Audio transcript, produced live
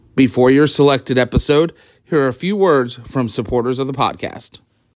Before your selected episode, here are a few words from supporters of the podcast.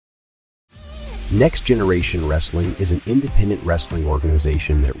 Next Generation Wrestling is an independent wrestling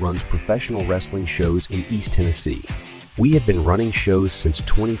organization that runs professional wrestling shows in East Tennessee. We have been running shows since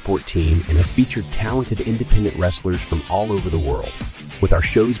 2014 and have featured talented independent wrestlers from all over the world, with our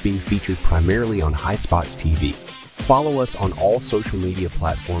shows being featured primarily on High Spots TV. Follow us on all social media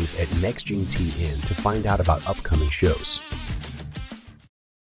platforms at NextGenTN to find out about upcoming shows.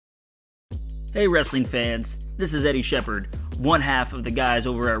 Hey wrestling fans, this is Eddie Shepard, one half of the guys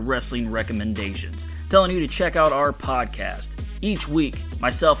over at Wrestling Recommendations, telling you to check out our podcast. Each week,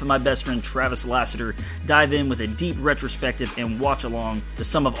 myself and my best friend Travis Lassiter dive in with a deep retrospective and watch along to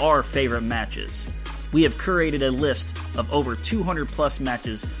some of our favorite matches. We have curated a list of over 200 plus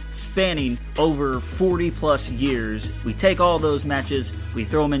matches spanning over 40 plus years. We take all those matches, we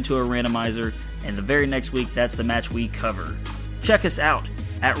throw them into a randomizer, and the very next week, that's the match we cover. Check us out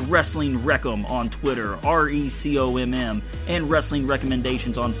at Wrestling Recom on Twitter, RECOMM, and Wrestling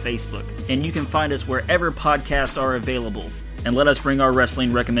Recommendations on Facebook. And you can find us wherever podcasts are available. And let us bring our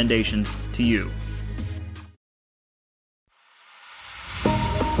wrestling recommendations to you.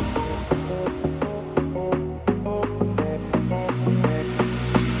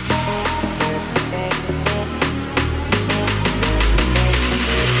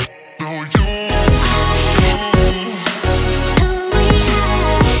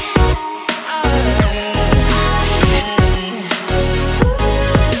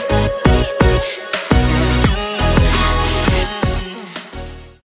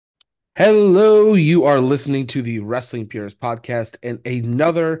 Hello, you are listening to the Wrestling Purist podcast and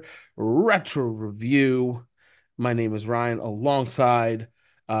another retro review. My name is Ryan, alongside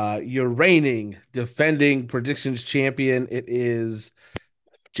your reigning, defending predictions champion. It is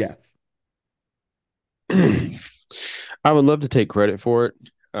Jeff. I would love to take credit for it,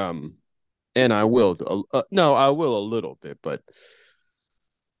 and I will. I will a little bit, but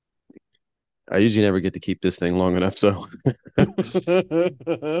I usually never get to keep this thing long enough. So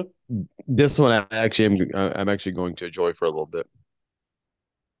this one, I'm actually going to enjoy for a little bit.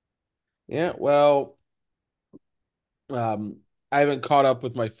 Yeah, well, I haven't caught up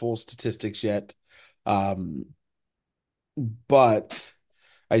with my full statistics yet, but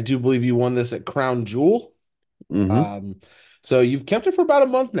I do believe you won this at Crown Jewel. Mm-hmm. So you've kept it for about a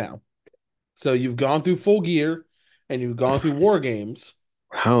month now. So you've gone through Full Gear and you've gone through War Games.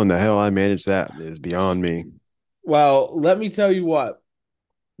 How in the hell I managed that is beyond me. Well, let me tell you what.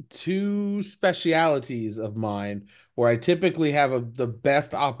 Two specialities of mine where I typically have the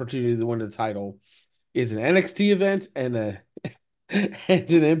best opportunity to win the title is an NXT event and an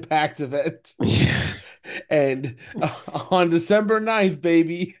Impact event. Yeah. And on December 9th,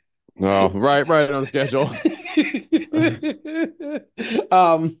 baby. Oh, right on schedule.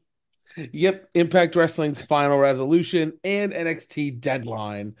 Yep, Impact Wrestling's Final Resolution and NXT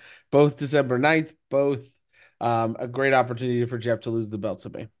Deadline, both December 9th, both a great opportunity for Jeff to lose the belt to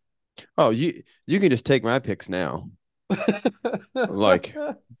me. Oh, you can just take my picks now.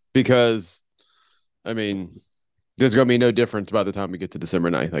 Because I mean, there's going to be no difference by the time we get to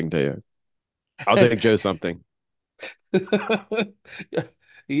December 9th, I can tell you. I'll take Joe something.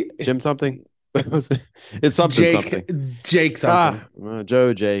 Jim something? It's something. Jake something.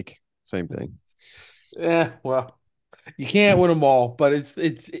 Joe, Jake. Same thing. Yeah, well, you can't win them all, but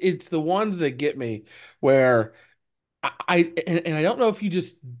it's the ones that get me where I don't know if you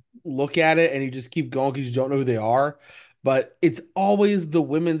just look at it and you just keep going because you don't know who they are, but it's always the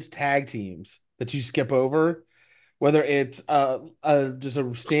women's tag teams that you skip over, whether it's just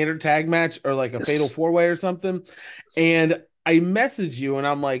a standard tag match or like a fatal four-way or something. And I message you and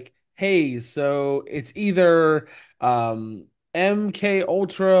I'm like, hey, so it's either MK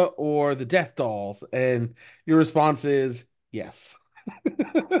Ultra or the Death Dolls, and your response is yes.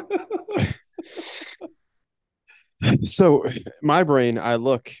 So my brain, I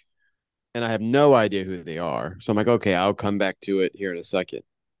look and I have no idea who they are. So I'm like, okay, I'll come back to it here in a second.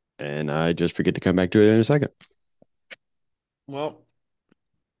 And I just forget to come back to it in a second. Well,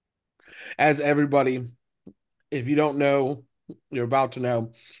 as everybody, if you don't know, you're about to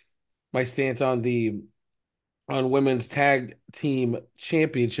know my stance on women's tag team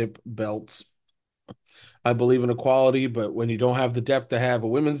championship belts. I believe in equality, but when you don't have the depth to have a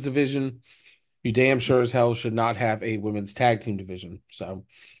women's division, you damn sure as hell should not have a women's tag team division. So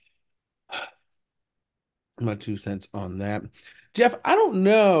my 2 cents on that. Jeff, I don't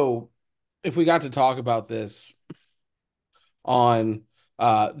know if we got to talk about this on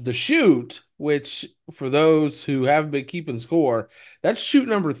the shoot, which for those who haven't been keeping score, that's shoot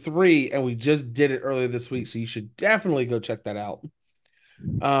number 3, and we just did it earlier this week, so you should definitely go check that out.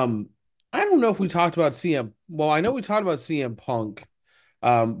 Um, I don't know if we talked about CM. Well, I know we talked about CM Punk,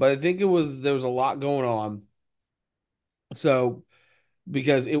 but I think there was a lot going on. So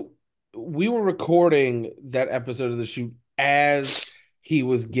because it we were recording that episode of the shoot as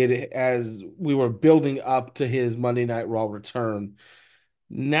as we were building up to his Monday Night Raw return.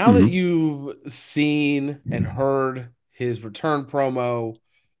 Now that Hmm. you've seen and heard his return promo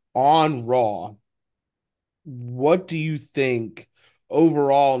on Raw, what do you think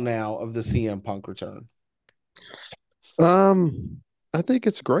overall now of the CM Punk return? Um, I think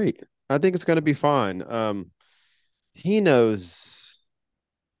it's great. I think it's going to be fine. He knows.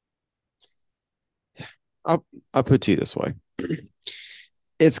 I'll I'll put it to you this way.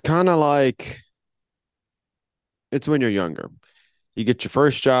 It's kind of like it's when you're younger. You get your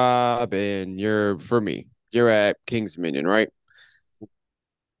first job, and for me, you're at King's Dominion, right?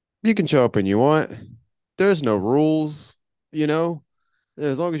 You can show up when you want. There's no rules, you know,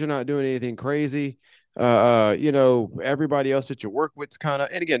 as long as you're not doing anything crazy. Everybody else that you work with's kind of,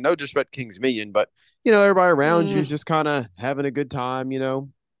 and again, no disrespect to King's Dominion, but everybody around you is Mm, just kind of having a good time.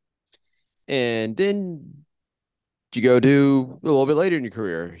 And then you go do a little bit later in your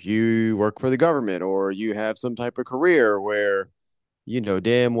career, you work for the government or you have some type of career where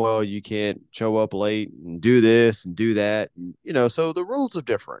damn well you can't show up late and do this and do that. So the rules are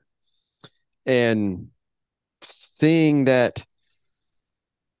different. And seeing that,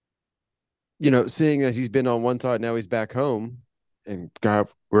 seeing that he's been on one side, now he's back home, and God,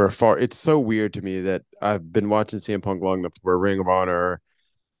 we're far. It's so weird to me that I've been watching CM Punk long enough for Ring of Honor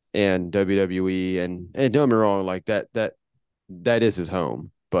and WWE, and don't get me wrong, like that is his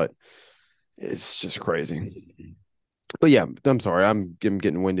home, but it's just crazy. But yeah, I'm sorry, I'm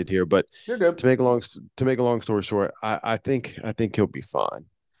getting winded here. But you're good. to make a long story short, I think he'll be fine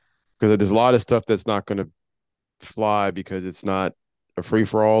because there's a lot of stuff that's not going to fly because it's not a free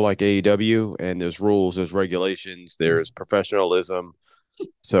for all like AEW, and there's rules, there's regulations, there's professionalism.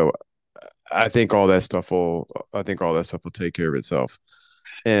 So I think all that stuff will take care of itself.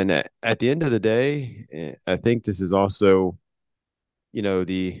 And at the end of the day, I think this is also,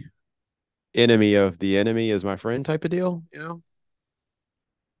 the enemy of the enemy is my friend type of deal.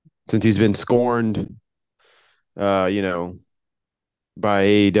 Since he's been scorned, uh, you know, by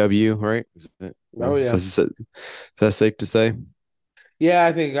AEW, right? Oh So, yeah. is that safe to say? Yeah,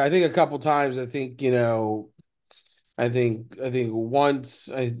 I think a couple times I think, I think once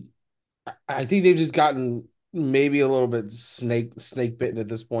I think they've just gotten maybe a little bit snake bitten at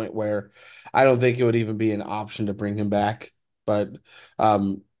this point where I don't think it would even be an option to bring him back. But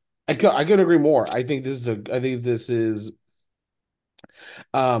um I couldn't agree more. I think this is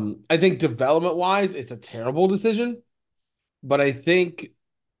I think development wise it's a terrible decision, but I think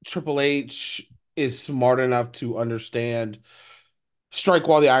Triple H is smart enough to understand strike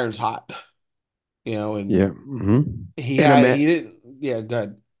while the iron's hot, and Yeah. And he didn't, yeah,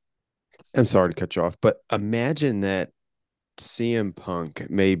 good. I'm sorry to cut you off, but imagine that CM Punk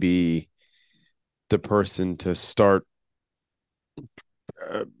may be the person to start.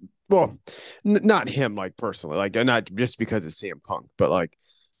 Uh, well, not him like personally, like not just because it's CM Punk, but like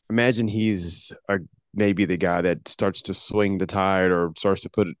imagine he's maybe the guy that starts to swing the tide or starts to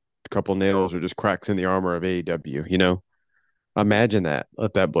put a couple nails or just cracks in the armor of AEW. Imagine that.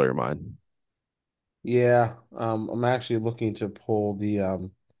 Let that blow your mind. Yeah, I'm actually looking to pull the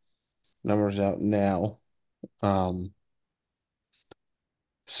numbers out now. Um,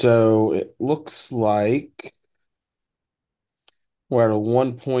 so it looks like we're at a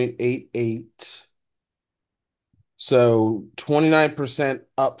 1.88. So 29%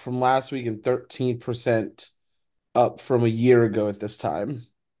 up from last week and 13% up from a year ago at this time.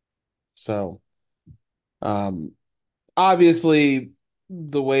 So, um, obviously,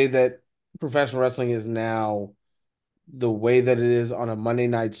 the way that professional wrestling is now, the way that it is on a Monday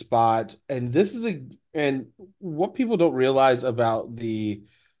night spot, and what people don't realize about the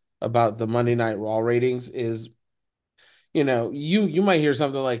Monday Night Raw ratings is, you might hear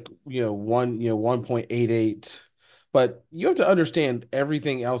something like, 1.88, but you have to understand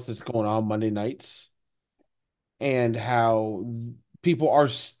everything else that's going on Monday nights and how people are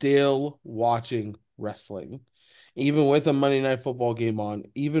still watching wrestling, even with a Monday night football game on,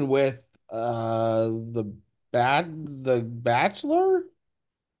 even with the Bachelor,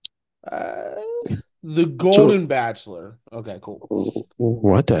 uh, the So, Golden Bachelor. Okay, cool.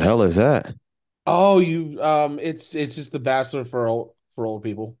 what the hell is that? Oh, it's just the Bachelor for old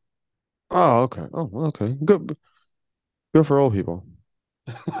people. Oh, okay. Oh, okay. Good. Good for old people.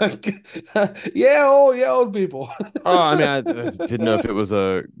 Yeah, old people. Oh, I mean, I didn't know if it was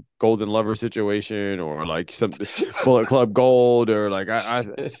a golden lover situation or like some Bullet Club Gold or like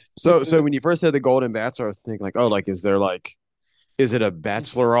so when you first said the Golden Bachelor, I was thinking like, oh, like is it a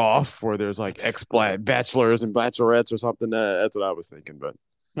bachelor off where there's like ex bachelors and bachelorettes or something? That's what I was thinking. But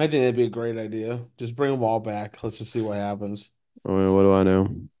I think it'd be a great idea. Just bring them all back. Let's just see what happens. well, what do I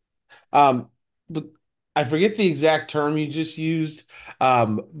know? Um, but I forget the exact term you just used.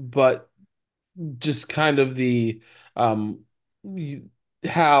 But just kind of the um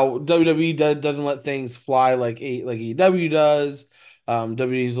how WWE doesn't let things fly like AEW does.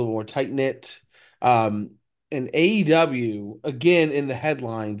 WWE is a little more tight knit. Um, and AEW again in the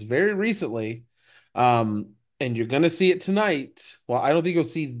headlines very recently. And you're gonna see it tonight. Well, I don't think you'll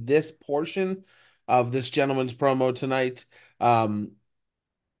see this portion of this gentleman's promo tonight. Um,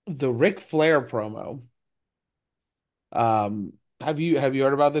 the Ric Flair promo. Have you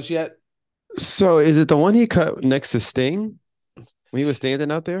heard about this yet? So is it the one he cut next to Sting when he was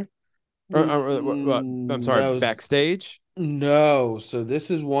standing out there? I'm sorry, No, backstage. no. So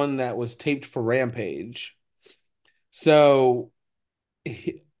this is one that was taped for Rampage. So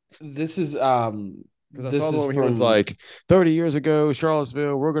he- this is Because I saw this the is one where he was from like 30 years ago,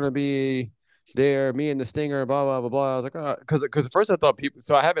 Charlottesville, we're gonna be there, me and the Stinger, blah blah blah blah. I was like, because at first I thought people.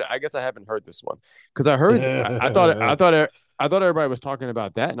 So I guess I haven't heard this one because I thought everybody was talking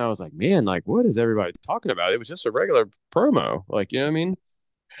about that, and I was like, man, like what is everybody talking about? It was just a regular promo, like you know what I mean?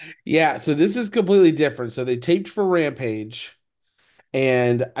 yeah, so this is completely different. So they taped for Rampage,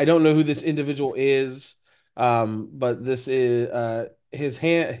 and I don't know who this individual is. But this is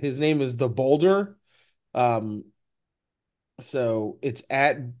his name is the Boulder. Um, so it's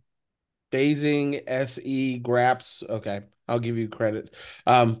at Basing SE Graps. Okay, I'll give you credit.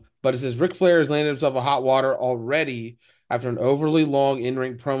 But it says Ric Flair has landed himself a hot water already after an overly long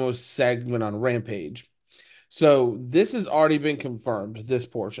in-ring promo segment on Rampage. So this has already been confirmed, this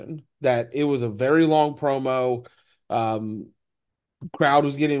portion, that it was a very long promo. Um, Crowd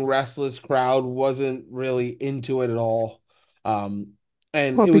was getting restless, crowd wasn't really into it at all. Um,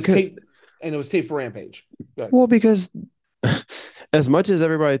 and Well, because it was taped for Rampage. Good. well because as much as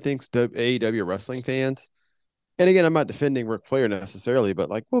everybody thinks AEW wrestling fans, and again, I'm not defending Ric Flair necessarily, but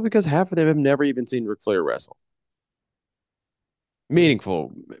like, well, because half of them have never even seen Ric Flair wrestle.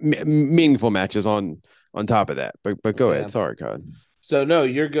 Meaningful, meaningful matches on top of that. But go ahead. Yeah. Sorry, Cod. So no,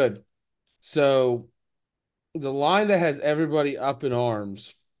 you're good. So the line that has everybody up in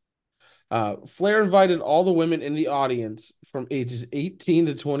arms. Flair invited all the women in the audience from ages 18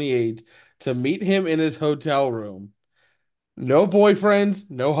 to 28 to meet him in his hotel room. No boyfriends,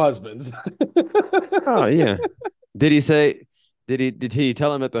 no husbands. Oh yeah. Did he say? Did he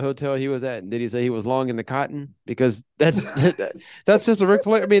tell him at the hotel he was at? Did he say he was long in the cotton? Because that's just a Ric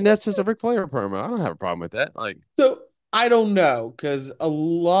Flair. I mean, that's just a Ric Flair promo. I don't have a problem with that. Like, So I don't know because a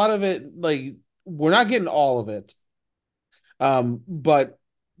lot of it, like, we're not getting all of it. But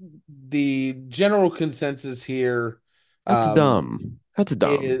the general consensus here, that's um, dumb. That's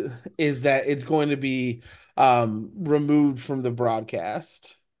dumb. is that it's going to be removed from the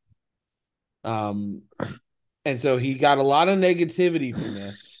broadcast. Um, and so he got a lot of negativity from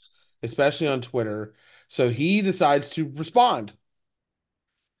this, especially on Twitter. So he decides to respond.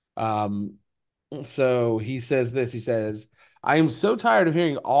 Um, so he says this. He says, "I am so tired of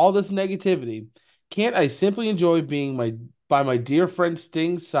hearing all this negativity. Can't I simply enjoy being my by my dear friend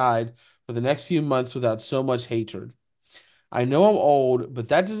Sting's side for the next few months without so much hatred? I know I'm old, but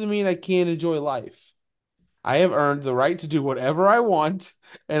that doesn't mean I can't enjoy life. I have earned the right to do whatever I want,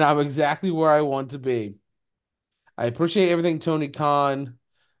 and I'm exactly where I want to be. I appreciate everything, Tony Khan,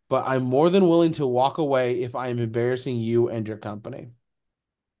 but I'm more than willing to walk away if I am embarrassing you and your company."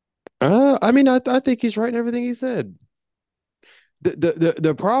 I mean, I think he's right in everything he said.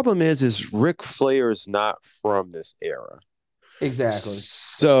 The problem is Ric Flair's not from this era. Exactly.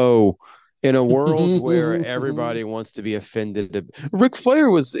 So, in a world where everybody wants to be offended, Ric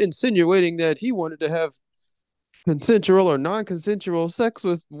Flair was insinuating that he wanted to have consensual or non-consensual sex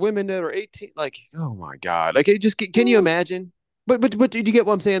with women that are 18. Like, oh my God. Like, it just can you imagine? But did you get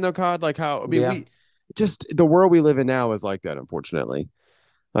what I'm saying though, Cod? Like how I mean Yeah. we just the world we live in now is like that, unfortunately.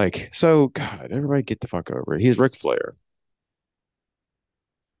 Like, so God, everybody get the fuck over it. He's Ric Flair.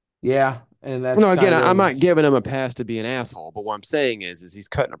 Yeah, and that's No, again, kind I'm of not giving him a pass to be an asshole, but what I'm saying is he's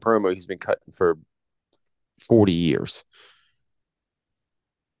cutting a promo he's been cutting for 40 years.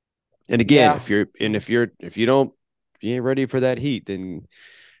 And again, yeah. if you don't if you ain't ready for that heat, then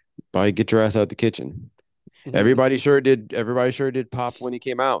probably get your ass out the kitchen. Everybody sure did pop when he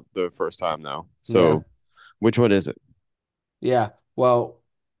came out the first time though. Yeah. So which one is it? Yeah. Well,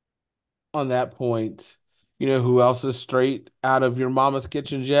 on that point, you know who else is straight out of your mama's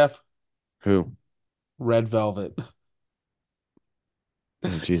kitchen, Jeff? Who? Red Velvet.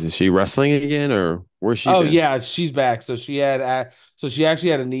 Oh, Jesus, she wrestling again, or where's she Oh been? yeah, she's back. So she actually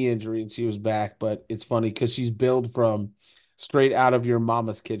had a knee injury and she was back, but it's funny because she's billed from straight out of your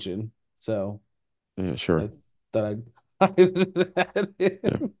mama's kitchen. So Yeah, sure. I thought I'd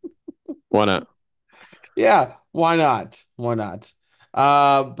Yeah, why not? yeah, why not? Why not?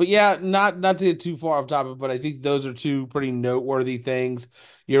 But yeah, not to get too far off topic, but I think those are two pretty noteworthy things.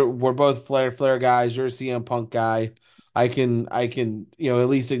 We're both Flair guys. You're a CM Punk guy. I can at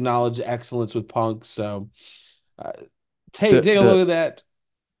least acknowledge excellence with Punk. So uh, take The take a the look at that.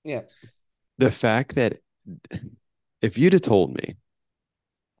 Yeah. the fact that if you'd have told me,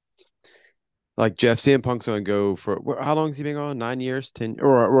 like Jeff CM Punk's gonna go for how long has he been on? 9 years, 10,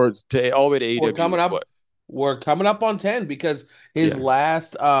 or all the way to We're AEW coming is up what? we're coming up on 10 because his Yeah.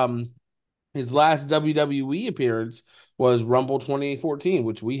 last his last WWE appearance was Rumble 2014,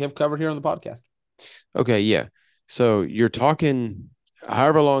 which we have covered here on the podcast. Okay, yeah. So you're talking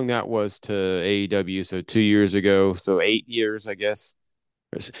however long that was to AEW, so 2 years ago, so 8 years, I guess,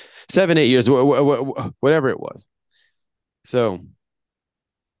 or 7, 8 years, whatever it was. So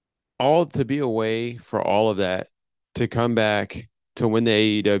all to be away for all of that to come back to win the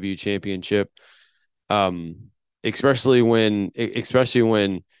AEW championship, um, especially when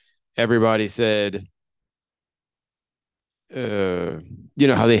everybody said, uh,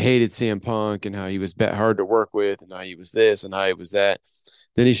 how they hated CM Punk and how he was hard to work with and how he was this and how he was that.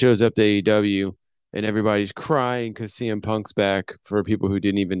 Then he shows up to AEW and everybody's crying because CM Punk's back for people who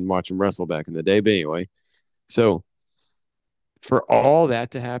didn't even watch him wrestle back in the day. But anyway, so for all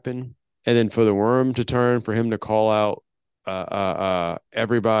that to happen, and then for the worm to turn, for him to call out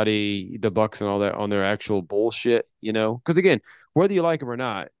everybody, the Bucks and all that on their actual bullshit, because again, whether you like him or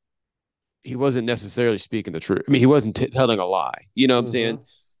not, he wasn't necessarily speaking the truth. I mean, he wasn't telling a lie. You know what I'm saying? Hmm.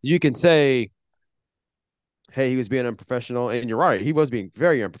 You can say, hey, he was being unprofessional, and you're right, he was being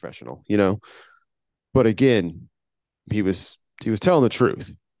very unprofessional. But again, he was telling the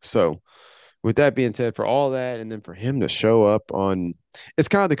truth. So with that being said, for all that, and then for him to show up on, it's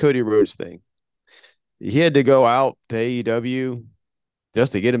kind of the Cody Rhodes thing. He had to go out to AEW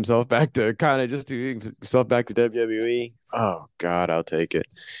just to get himself back to WWE. Oh God, I'll take it.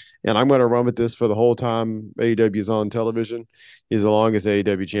 And I'm going to run with this for the whole time AEW is on television. He's the longest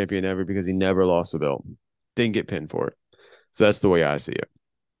AEW champion ever because he never lost the belt. Didn't get pinned for it. So that's the way I see it.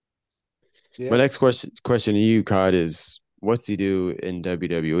 My Yeah. next question to you, Cod, is what's he do in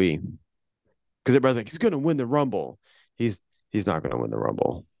WWE? Because everybody's like, he's going to win the Rumble. He's he's not going to win the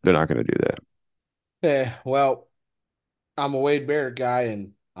Rumble. They're not going to do that. Well, I'm a Wade Barrett guy,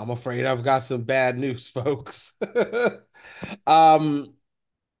 and I'm afraid I've got some bad news, folks. um,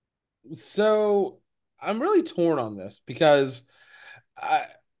 so I'm really torn on this because I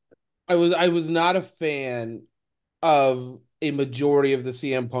I was not a fan of a majority of the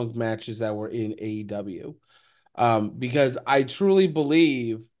CM Punk matches that were in AEW. Because I truly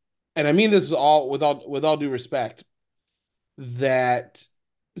believe, and I mean this all with all due respect, that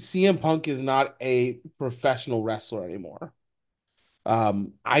CM Punk is not a professional wrestler anymore.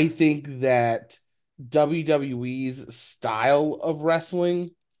 I think that WWE's style of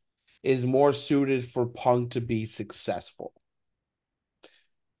wrestling is more suited for Punk to be successful.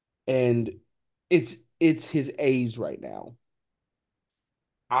 And it's his A's right now.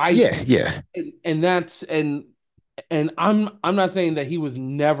 I Yeah, yeah, and that's and I'm not saying that he was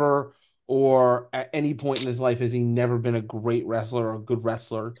never or at any point in his life has he never been a great wrestler or a good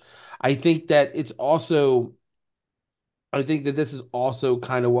wrestler. I think that it's also I think that this is also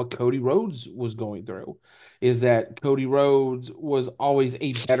kind of what Cody Rhodes was going through, is that Cody Rhodes was always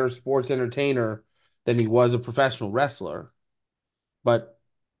a better sports entertainer than he was a professional wrestler. But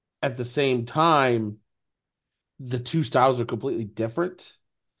at the same time, the two styles are completely different.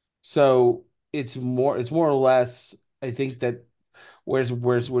 So it's more or less, I think that where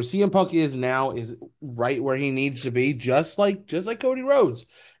CM Punk is now is right where he needs to be, just like Cody Rhodes.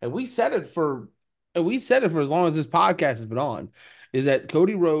 And we said it for and we said it for as long as this podcast has been on, is that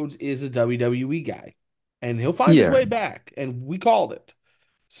Cody Rhodes is a WWE guy. And he'll find his yeah, way back. And we called it.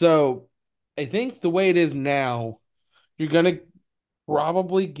 So I think the way it is now, you're gonna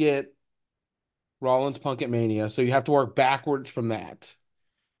probably get Rollins Punk at Mania. So you have to work backwards from that.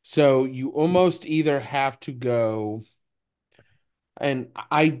 So you almost either have to go, and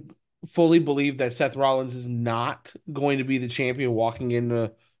I fully believe that Seth Rollins is not going to be the champion walking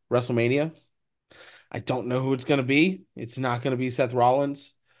into WrestleMania. I don't know who it's going to be. It's not going to be Seth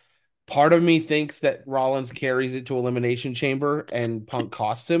Rollins. part of me thinks that Rollins carries it to Elimination Chamber and Punk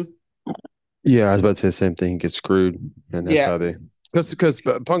costs him. Yeah, I was about to say the same thing. He gets screwed, and that's Yeah, how they because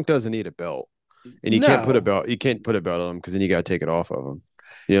Punk doesn't need a belt, and no, you can't put a belt on him because then you got to take it off of him.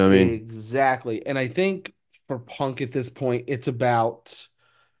 You know what I mean? exactly. And I think for Punk at this point, it's about,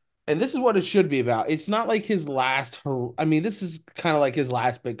 and this is what it should be about. It's not like his last, I mean, this is kind of like his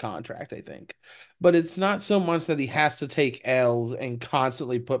last big contract, I think. But it's not so much that he has to take L's and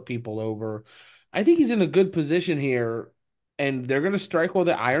constantly put people over. I think he's in a good position here, and they're going to strike while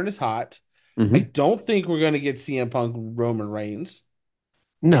the iron is hot. I Hmm. don't think we're going to get CM Punk Roman Reigns.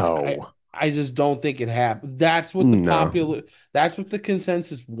 I No, I just don't think it happened. no, That's what the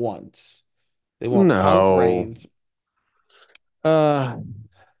consensus wants. They want Punk no. Reigns. Uh,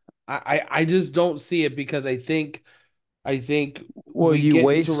 I just don't see it because I think well, we you get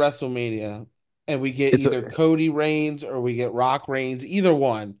into waste. WrestleMania and we get It's a either Cody Reigns or we get Rock Reigns, either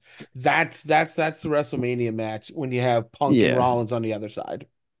one. That's the WrestleMania match when you have Punk and yeah. Rollins on the other side.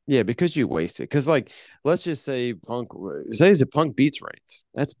 Yeah, because you waste it. Because like, let's just say the Punk beats Reigns.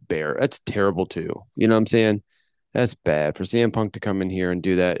 That's bare. That's terrible too. You know what I'm saying? That's bad for CM Punk to come in here and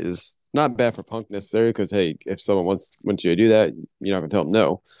do that is not bad for Punk necessarily. Because hey, if someone wants you to do that, you're not gonna tell them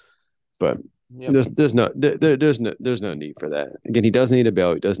no. But Yep. there's no need for that. Again, he doesn't need a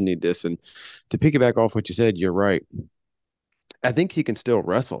belt. He doesn't need this. And to piggyback off what you said, you're right. I think he can still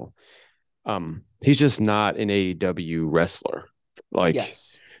wrestle. He's just not an AEW wrestler. Like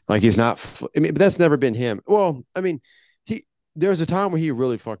Yes. like he's not. I mean, but that's never been him. Well, I mean, he there was a time where he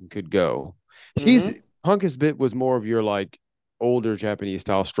really fucking could go. He's Mm-hmm. Punk is bit was more of your like older Japanese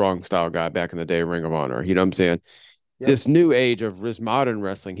style, strong style guy back in the day, Ring of Honor. You know what I'm saying? Yep. This new age of this modern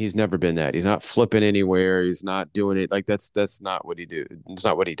wrestling, he's never been that. He's not flipping anywhere. He's not doing it like that's not what he do. It's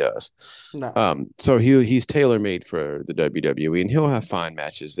not what he does. No. So he's tailor made for the WWE, and he'll have fine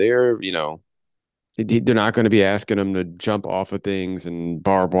matches there. You know, they're not going to be asking him to jump off of things and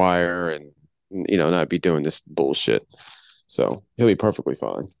barbed wire and not be doing this bullshit. So he'll be perfectly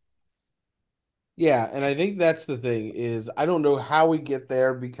fine. Yeah, and I think that's the thing is I don't know how we get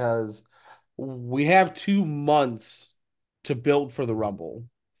there because we have 2 months to build for the Rumble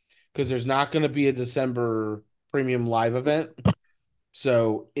because there's not going to be a December premium live event.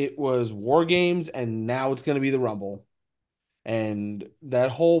 So it was War Games, and now it's going to be the Rumble, and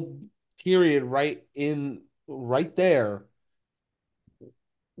that whole period right there,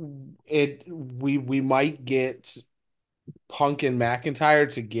 we might get Punk and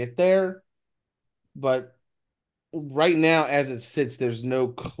McIntyre to get there, but right now, as it sits, there's no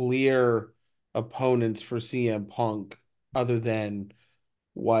clear opponents for CM Punk other than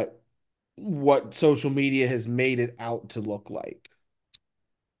what what social media has made it out to look like.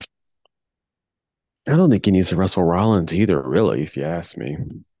 I don't think he needs to wrestle Rollins either, really, if you ask me.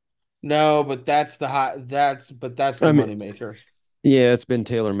 No, but that's the I mean, moneymaker. yeah, it's been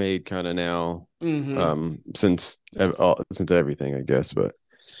tailor made kind of now, Mm-hmm. since everything, I guess. But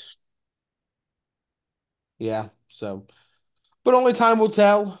Yeah. So, but only time will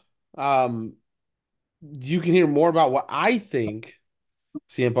tell. Um, you can hear more about what I think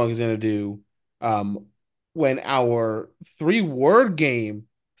CM Punk is going to do um, when our 3 word game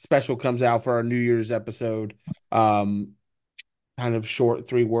special comes out for our New Year's episode. Um, kind of short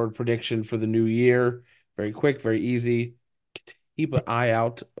 3 word prediction for the new year. Very quick, very easy. Keep an eye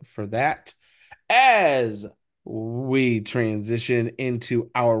out for that as we transition into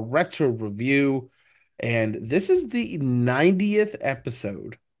our retro review. And this is the 90th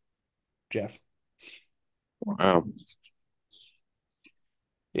episode, Jeff. wow,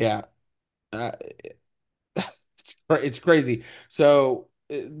 Yeah. Uh, it's crazy. So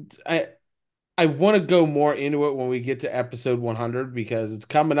I want to go more into it when we get to episode 100 because it's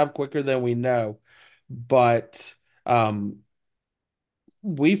coming up quicker than we know. But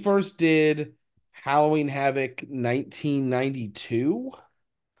we first did Halloween Havoc 1992.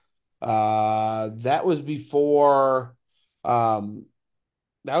 That was before um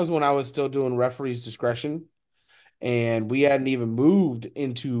that was when I was still doing referee's discretion and we hadn't even moved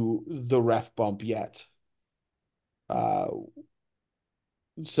into the ref bump yet. Uh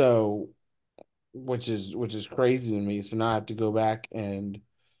so which is crazy to me. So now I have to go back and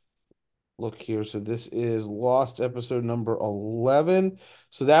look here. So this is Lost episode number 11.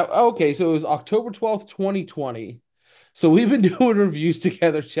 So that okay, so it was October 12th, 2020. So we've been doing reviews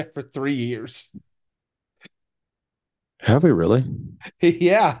together, Jeff, for 3 years. have we really?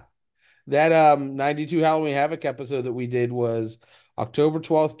 Yeah. That 92 Halloween Havoc episode that we did was October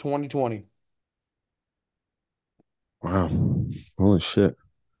 12th, 2020. Wow, holy shit!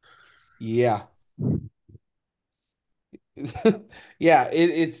 Yeah. Yeah,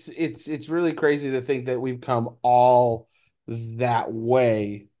 it's really crazy to think that we've come all that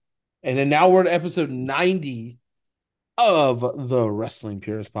way. And then now we're at episode 90 of the Wrestling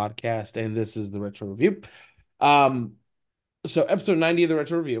Purist podcast, and this is the Retro Review. Um, so episode 90 of the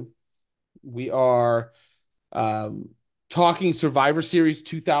Retro Review, we are um talking Survivor Series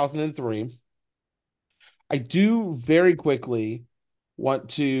 2003. I do very quickly want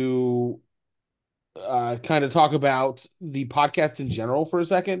to kind of talk about the podcast in general for a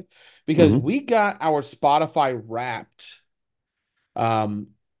second because Hmm. we got our Spotify Wrapped um,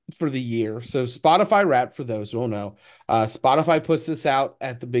 for the year. So Spotify Wrapped, for those who don't know, Spotify puts this out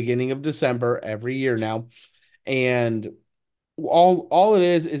at the beginning of December every year now, and all it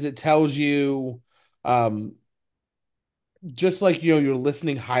is it tells you um, just like your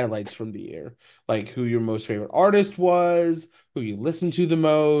listening highlights from the year, like who your most favorite artist was, who you listened to the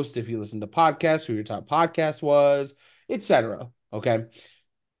most, if you listen to podcasts, who your top podcast was, etc. Okay.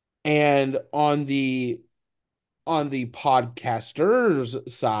 And on the podcasters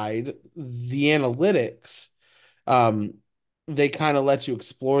side, the analytics, um, they kind of let you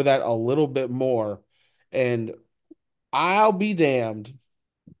explore that a little bit more. And I'll be damned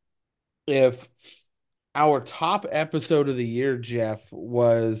if our top episode of the year, Jeff,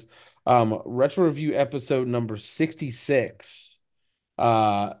 was retro review episode number 66.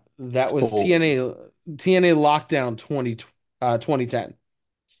 That was Oh, TNA Lockdown 2010.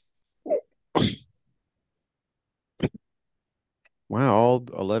 wow. All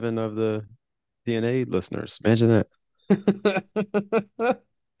 11 of the DNA listeners. Imagine that.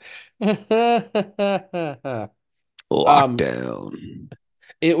 um Lockdown.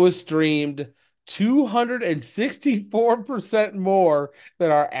 it was streamed 264% more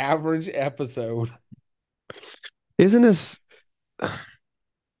than our average episode. Isn't this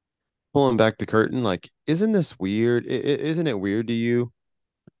pulling back the curtain? Like, isn't this weird? Isn't it weird to you?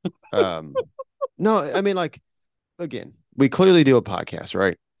 Um, no, I mean, like, again, we clearly do a podcast,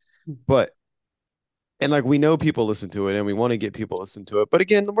 right? But and like we know people listen to it and we want to get people to listen to it. But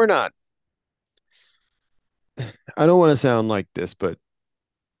again, we're not, I don't want to sound like this, but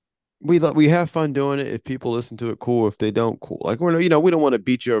we have fun doing it. If people listen to it, cool. If they don't, cool. Like we're, we don't want to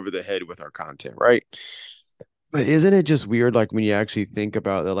beat you over the head with our content, right? But isn't it just weird, like when you actually think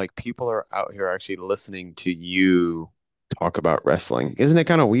about that, like people are out here actually listening to you talk about wrestling? Isn't it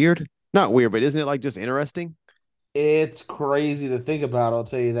kind of weird? Not weird, but isn't it like just interesting? It's crazy to think about, I'll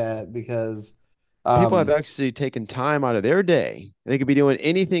tell you that, because People have um actually taken time out of their day. They could be doing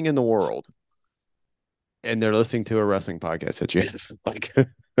anything in the world, and they're listening to a wrestling podcast that you have. Like, and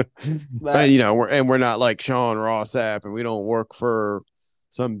that we're not like Sean Ross Sapp, and we don't work for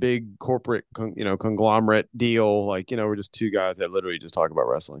some big corporate, conglomerate deal. Like, we're just two guys that literally just talk about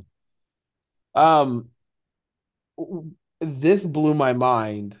wrestling. um this blew my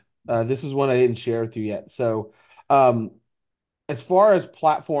mind. This is one I didn't share with you yet. So, um, as far as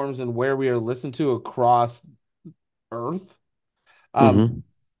platforms and where we are listened to across Earth, um,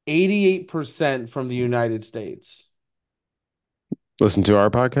 Mm-hmm. 88% from the United States. Listen to our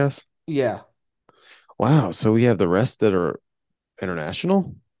podcast. Yeah, Wow. So we have the rest that are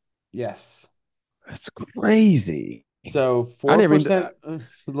international. yes. That's crazy. So I never even 4%.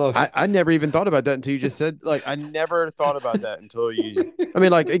 Look, I never even thought about that until you just said, like, I never thought about that until you. I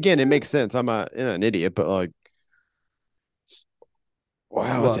mean, like, again, it makes sense. I'm an idiot, but like,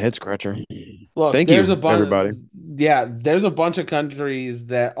 wow, it's a look, head scratcher. look. Thank There's a you, bunch. everybody. Yeah, there's a bunch of countries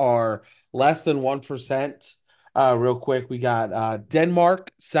that are less than 1%. Real quick, we got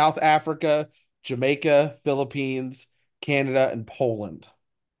Denmark, South Africa, Jamaica, Philippines, Canada, and Poland.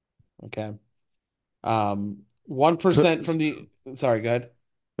 Okay. 1% from the sorry, go ahead.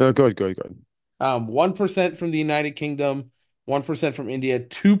 Good, good, good. 1% from the United Kingdom, 1% from India,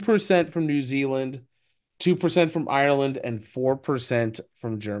 2% from New Zealand, 2% from Ireland, and 4%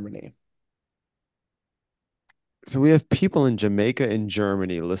 from Germany. So we have people in Jamaica and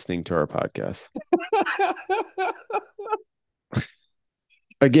Germany listening to our podcast.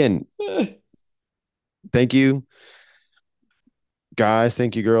 Again, thank you, guys.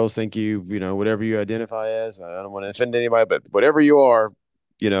 Thank you, girls. Thank you, whatever you identify as. I don't want to offend anybody, but whatever you are,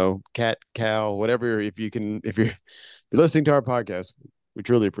 cat, cow, whatever. If you're listening to our podcast, we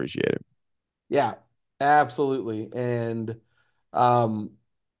truly appreciate it. Yeah, absolutely. And um,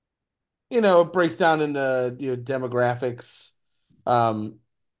 it breaks down into demographics, um,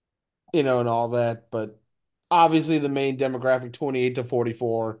 and all that, but obviously the main demographic 28 to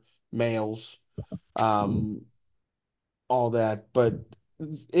 44 males, um, all that. But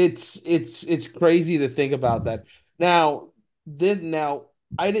it's crazy to think about that. Now,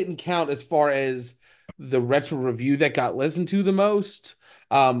 I didn't count as far as the retro review that got listened to the most.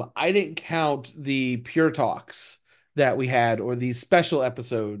 I didn't count the pure talks that we had or these special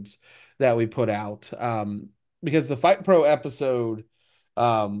episodes that we put out. Because the Fight Pro episode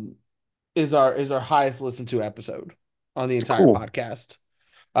um, is our highest listened to episode on the entire Cool. podcast.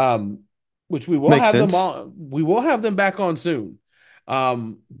 Um, which we will Makes have them sense. on. We will have them back on soon.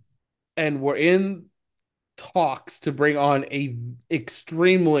 Um, and we're in talks to bring on a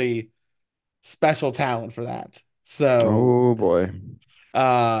extremely special talent for that. So, Oh boy.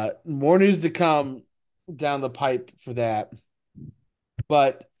 more news to come down the pipe for that.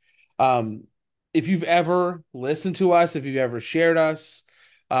 But um, if you've ever listened to us, if you've ever shared us,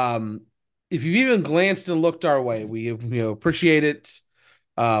 um, if you've even glanced and looked our way, we appreciate it.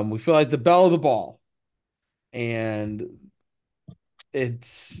 We feel like the belle of the ball, and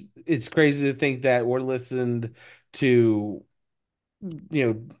it's crazy to think that we're listened to,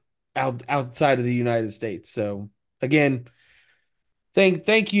 outside of the United States. So again,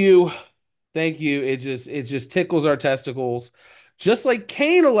 thank you. Thank you. It just tickles our testicles. Just like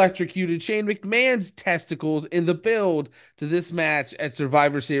Kane electrocuted Shane McMahon's testicles in the build to this match at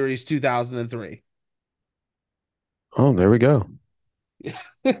Survivor Series 2003. Oh, there we go.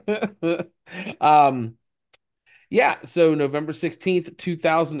 um yeah, so November 16th,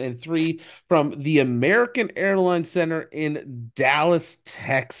 2003 from the American Airlines Center in Dallas,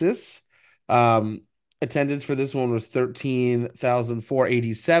 Texas. Um attendance for this one was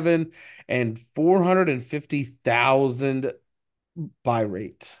 13,487 and 450,000 buy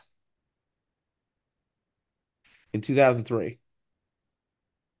rate in 2003.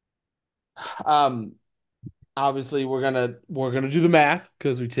 Um, Obviously we're gonna do the math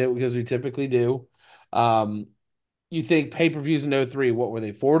because we typically do. Um, you think pay-per-views in '03? What were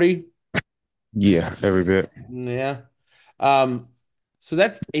they, 40? Yeah, every bit. Yeah. Um, so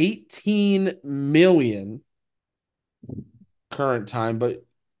that's 18 million current time, but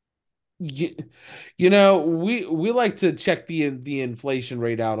you, we like to check the inflation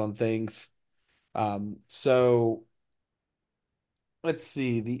rate out on things. So let's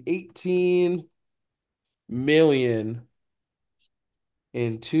see, the 18 million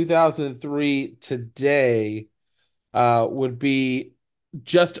in 2003 today would be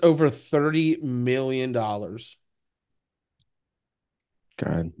just over $30 million.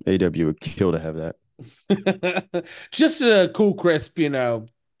 God, AW would kill to have that. Just a cool crisp, $30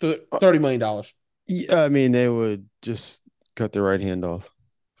 million. Yeah, I mean, they would just cut their right hand off.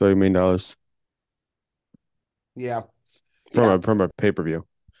 $30 million Yeah. from Yeah. a pay-per-view.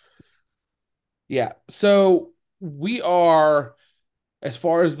 Yeah. So we are, as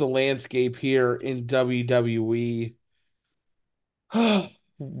far as the landscape here in WWE,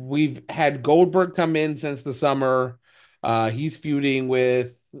 we've had Goldberg come in since the summer. He's feuding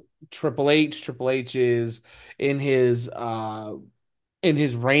with Triple H. Triple H is in his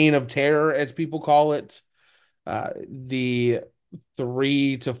reign of terror, as people call it. The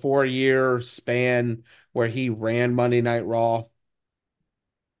 3 to 4 year span where he ran Monday Night Raw.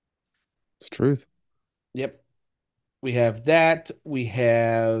 It's the truth. Yep. We have that. We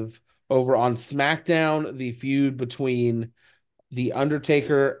have over on SmackDown the feud between The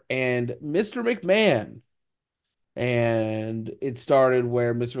Undertaker and Mr. McMahon. And it started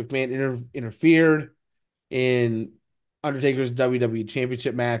where Mr. McMahon interfered in Undertaker's WWE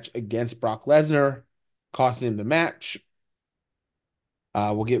Championship match against Brock Lesnar, costing him the match.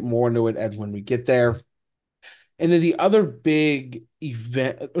 We'll get more into it as when we get there. And then the other big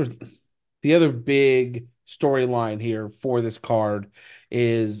event, or the other big storyline here for this card,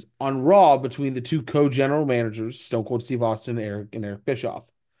 is on Raw between the two co-general managers, Stone Cold Steve Austin and Eric Bischoff.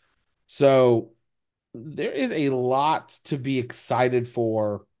 So there is a lot to be excited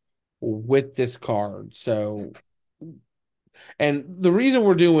for with this card. So, and the reason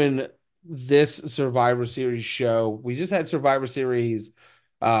we're doing this Survivor Series show, we just had Survivor Series.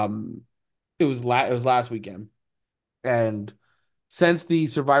 Um, it was last weekend, and since the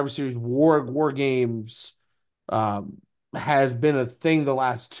Survivor Series War Games um, has been a thing the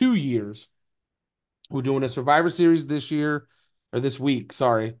last 2 years, we're doing a Survivor Series this year or this week,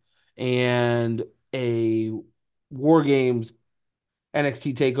 sorry, and a War Games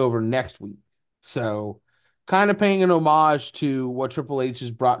NXT Takeover next week. So, kind of paying an homage to what Triple H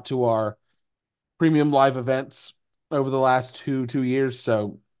has brought to our premium live events over the last 2 years.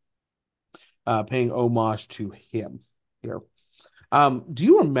 So, paying homage to him here. Do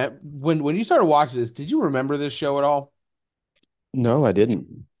you remember when you started watching this? Did you remember this show at all? No, I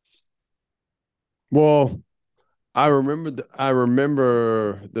didn't. Well, I remember the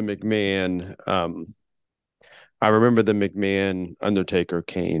McMahon Undertaker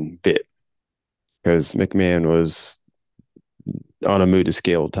Kane bit. because McMahon was on a Muda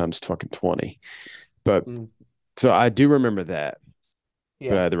scale times fucking 20. But Mm, so I do remember that, but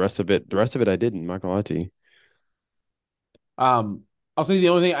yeah. the rest of it, I didn't. I'm not gonna lie to you. Um, I'll say the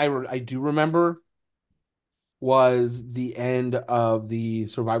only thing I do remember was the end of the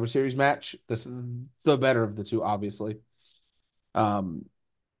Survivor Series match. This is the better of the two, obviously. Um,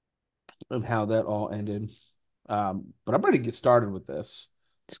 and how that all ended. But I'm ready to get started with this.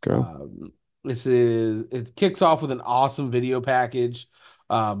 Let's go. Um, it kicks off with an awesome video package.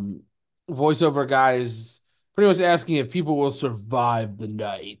 Um, Voiceover guys pretty much asking if people will survive the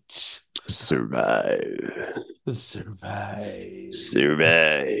night. Survive. Survive.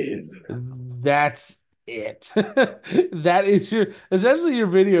 Survive. That's it. That is your essentially your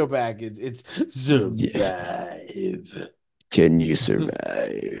video package. It's Yeah. survive. Can you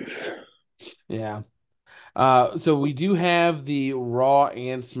survive? Yeah. So we do have the Raw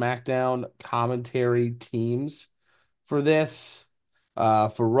and SmackDown commentary teams for this.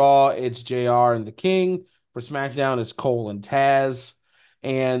 For Raw, it's JR and the King. For SmackDown, it's Cole and Taz.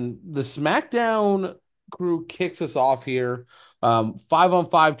 And the SmackDown crew kicks us off here.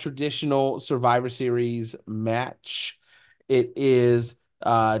 5-on-5 traditional Survivor Series match. It is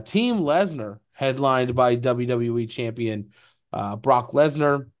Team Lesnar, headlined by WWE champion Brock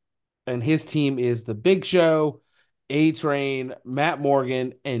Lesnar, and his team is the Big Show, A Train, Matt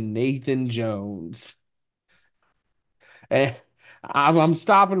Morgan, and Nathan Jones. And I'm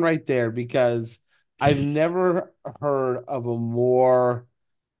stopping right there because I've never heard of a more.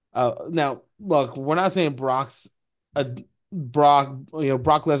 Now, look, we're not saying a Brock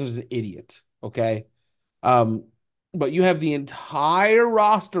Lesnar's an idiot, okay? Um, but you have the entire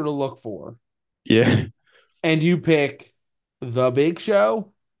roster to look for, Yeah. and you pick the Big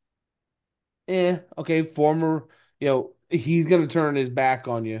Show. Okay, former, he's gonna turn his back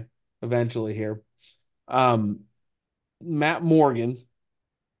on you eventually here. Um, Matt Morgan,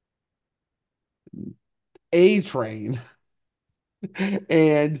 A Train,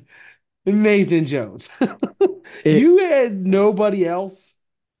 and Nathan Jones. It You had nobody else.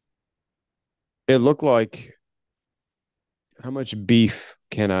 it looked like how much beef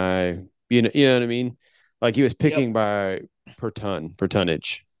can I you know what I mean? Like he was Yep. picking by per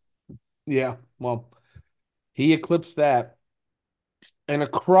tonnage. Yeah. Well, he eclipsed that. And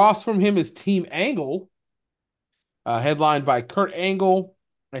across from him is Team Angle, headlined by Kurt Angle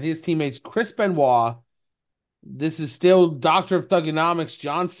and his teammates Chris Benoit. This is still Doctor of Thugonomics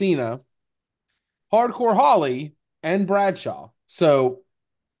John Cena, Hardcore Holly, and Bradshaw. So,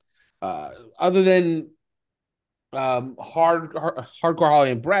 other than Hardcore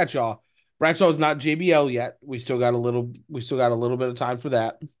Holly and Bradshaw, Bradshaw is not JBL yet. We still got a little bit of time for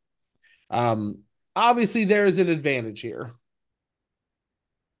that. Um, Obviously there is an advantage here,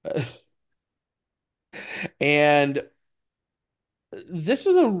 and this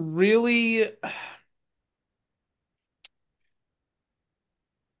was a really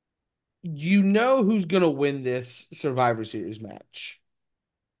who's gonna win this Survivor Series match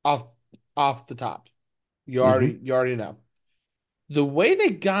off off the top. Hmm. You already know. The way they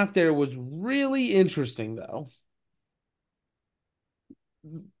got there was really interesting, though.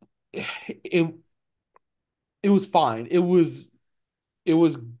 It it was fine. It was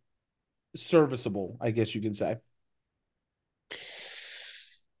serviceable, I guess you can say.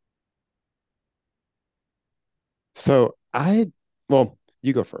 So well,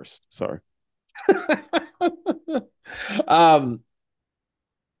 you go first. Sorry. um,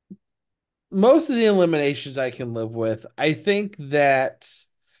 Most of the eliminations I can live with.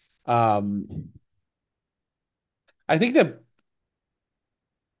 Um, I think that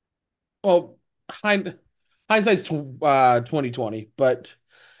well, hind, hindsight's 2020, but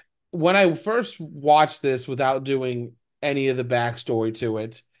when I first watched this without doing any of the backstory to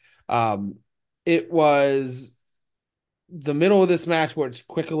it, um, it was the middle of this match where it's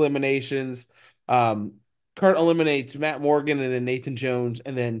quick eliminations. Um, Kurt eliminates Matt Morgan and then Nathan Jones,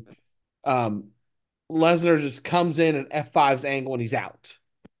 and then um, Lesnar just comes in and F5's Angle and he's out.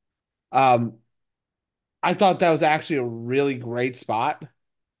 Um, I thought that was actually a really great spot.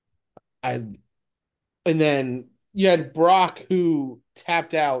 I And then you had Brock who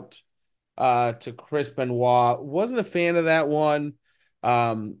tapped out to Chris Benoit. Wasn't a fan of that one,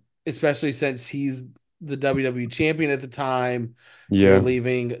 especially since he's the WWE champion at the time. You're Yeah.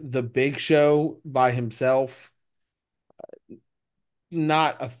 leaving the Big Show by himself.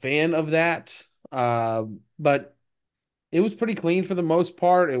 Not a fan of that, but it was pretty clean for the most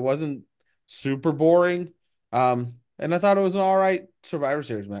part. It wasn't super boring, and I thought it was an all right Survivor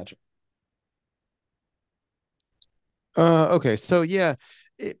Series match. Okay. So yeah.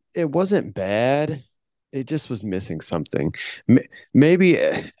 it wasn't bad. It just was missing something. Maybe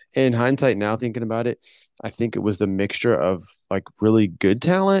in hindsight, now thinking about it, I think it was the mixture of like really good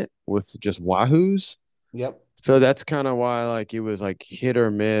talent with just wahoos. Yep. So that's kind of why like it was like hit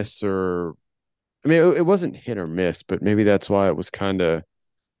or miss, or I mean, it wasn't hit or miss, but maybe that's why it was kind of,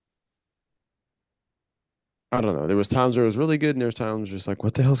 I don't know. There was times where it was really good, and there's times just like,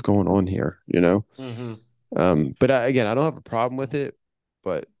 what the hell's going on here, you know? Hmm. But again, I don't have a problem with it,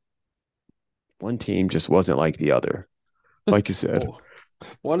 but one team just wasn't like the other, like you said. Well,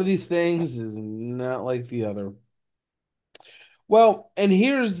 one of these things is not like the other. Well, and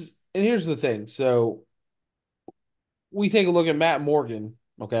here's the thing. So we take a look at Matt Morgan.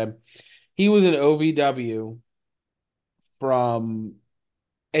 Okay, he was in OVW from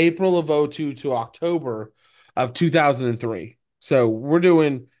April of '02 to October of 2003. So we're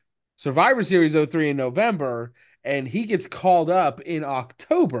doing Survivor Series '03 in November, and he gets called up in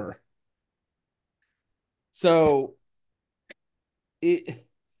October. So it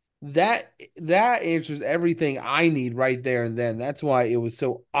that answers everything I need right there and then. That's why it was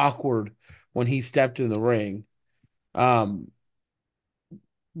so awkward when he stepped in the ring. Um,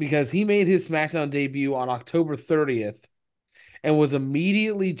 because he made his SmackDown debut on October 30th and was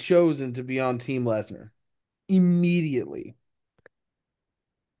immediately chosen to be on Team Lesnar. Immediately.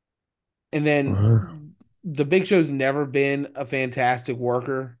 And then Uh-huh. the Big Show's never been a fantastic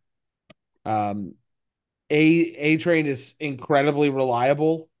worker. Um, A Train is incredibly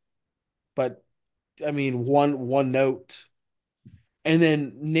reliable, but I mean one note. And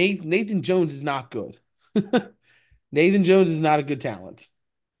then Nathan Jones is not good. Nathan Jones is not a good talent.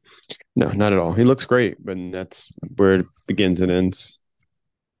 No, not at all. He looks great, but that's where it begins and ends.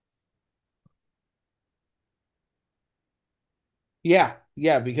 Yeah,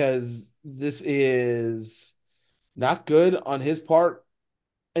 yeah, because this is not good on his part.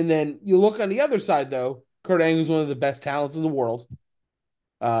 And then you look on the other side, though. Kurt Angle's one of the best talents in the world.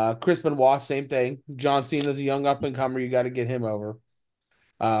 Chris Benoit, same thing. John Cena's a young up and comer. You got to get him over.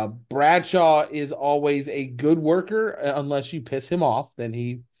 Bradshaw is always a good worker, unless you piss him off. Then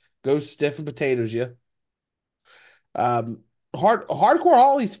he goes stiff and potatoes you. Hardcore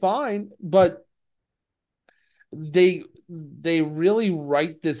Holly's fine, but they really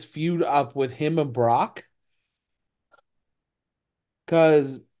write this feud up with him and Brock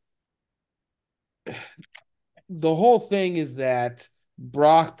because the whole thing is that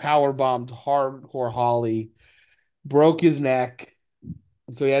Brock powerbombed Hardcore Holly, broke his neck,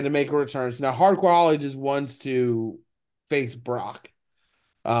 so he had to make a return. So now Hardcore Holly just wants to face Brock.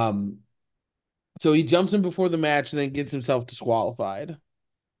 Um, so he jumps in before the match and then gets himself disqualified.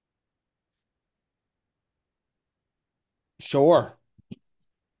 Sure,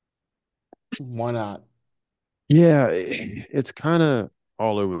 why not? Yeah, it's kind of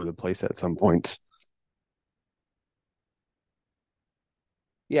all over the place at some points.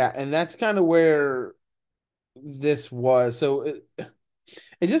 Yeah, and that's kind of where this was. So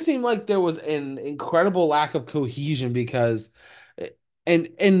it just seemed like there was an incredible lack of cohesion because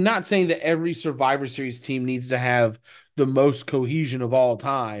and not saying that every Survivor Series team needs to have the most cohesion of all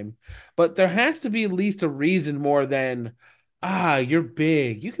time, but there has to be at least a reason more than you're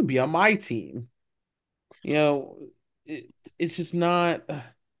big, you can be on my team. You know, it, it's just not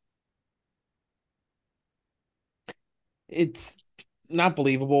it's not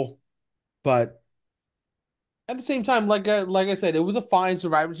believable, but at the same time, like I said, it was a fine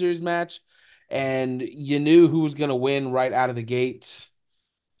Survivor Series match, and you knew who was going to win right out of the gate.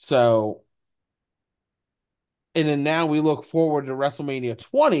 So, and then now we look forward to WrestleMania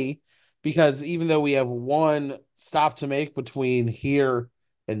 20 because even though we have one stop to make between here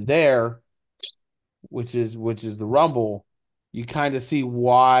and there, which is the Rumble, you kind of see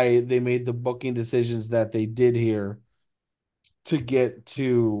why they made the booking decisions that they did here to get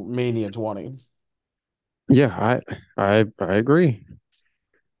to Mania 20. Yeah, I agree.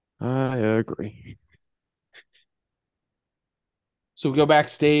 I agree. So we go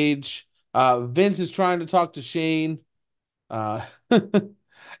backstage. Vince is trying to talk to Shane. Uh,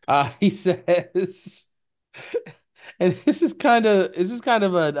 he says, and this is kind of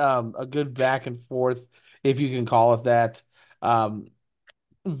a good back and forth, if you can call it that. Um,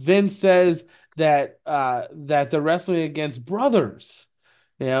 Vince says that they're wrestling against brothers,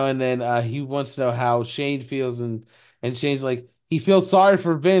 and then he wants to know how Shane feels, and Shane's like he feels sorry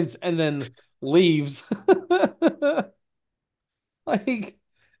for Vince, and then leaves. Like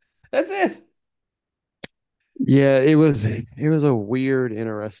that's it. Yeah, it was a weird,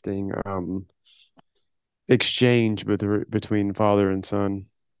 interesting exchange between father and son.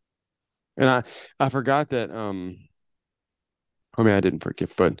 And I forgot that I mean, I didn't forget,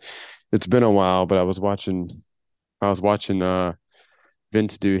 but it's been a while. But I was watching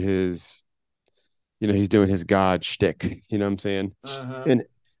Vince do his, he's doing his God shtick. You know what I'm saying? Uh-huh. And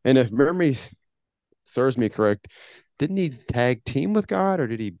and if memory serves me correct, didn't he tag team with God or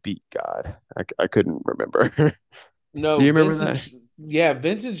did he beat God? I couldn't remember. Do No, you remember that? Yeah,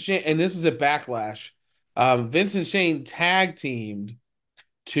 Vincent Shane, and this is a backlash. Vincent Shane tag teamed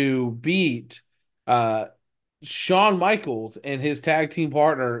to beat uh Shawn Michaels and his tag team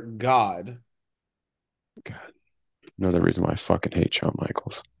partner, God. God, another reason why I fucking hate Shawn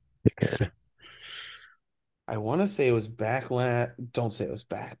Michaels. Dickhead. I want to say it was backlash. Don't say it was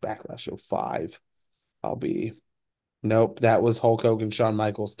backlash 05. I'll be Nope, that was Hulk Hogan, Shawn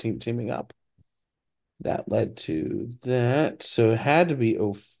Michaels teaming up. That led to that. So it had to be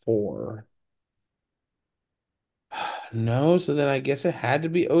 04. No, so then I guess it had to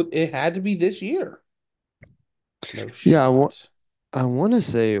be this year. No Yeah, shot. I want to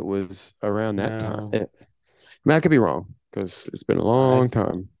say it was around that time. No. I mean, I could be wrong because it's been a I long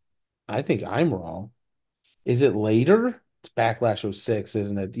time. I think I'm wrong. Is it later? It's Backlash 06,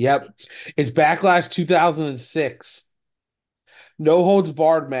 isn't it? Yep. It's Backlash 2006. No holds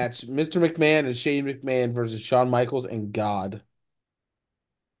barred match. Mr. McMahon and Shane McMahon versus Shawn Michaels and God.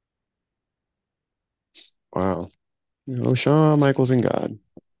 Wow. Shawn Michaels and God,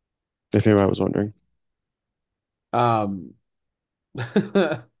 if anybody was wondering. Um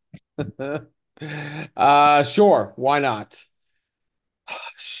sure, why not?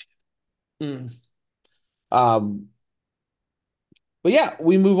 Mm. Um but yeah,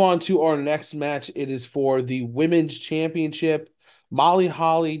 we move on to our next match. It is for the women's championship. Molly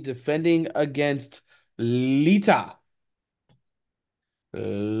Holly defending against Lita.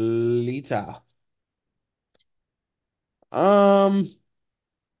 Lita. Um,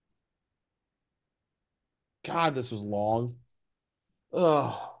 God, this was long.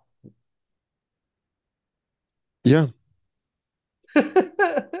 Oh. Yeah.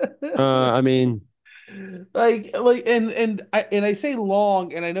 I mean, And I say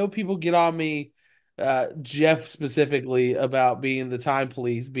long, and I know people get on me, Jeff specifically, about being the time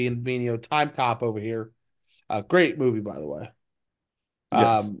police, being time cop over here. Great movie, by the way.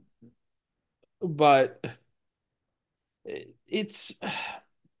 yes. Um, but it's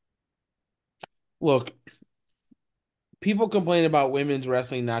look, people complain about women's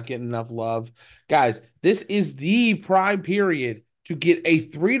wrestling not getting enough love. Guys, this is the prime period to get a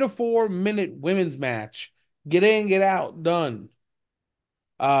 3 to 4 minute women's match. Get in, get out, done.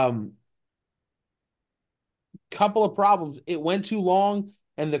 Um, Couple of problems. It went too long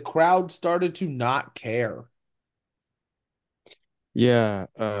and the crowd started to not care. Yeah.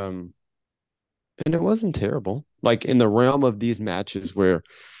 And it wasn't terrible. Like in the realm of these matches where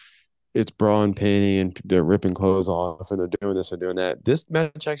it's bra and panty and they're ripping clothes off and they're doing this or doing that. This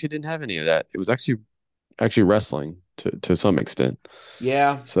match actually didn't have any of that. It was actually wrestling to some extent.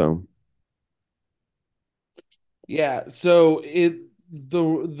 Yeah. So Yeah. So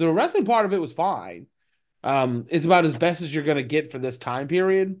the wrestling part of it was fine. It's about as best as you're gonna get for this time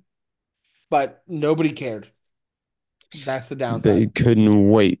period, but nobody cared. That's the they downside. couldn't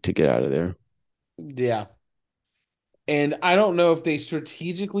wait to get out of there. Yeah. And I don't know if they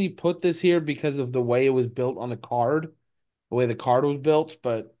strategically put this here because of the way it was built on the card, the way the card was built,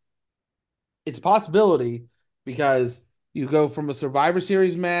 but it's a possibility because you go from a Survivor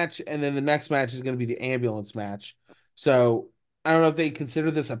Series match and then the next match is going to be the ambulance match. So I don't know if they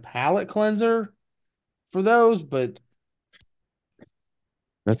consider this a palate cleanser for those, but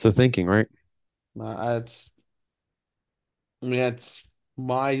That's the thinking, right? that's I mean that's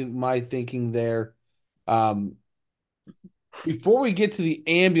my thinking there. Um, Before we get to the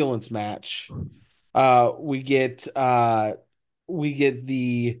ambulance match, uh, we get uh, we get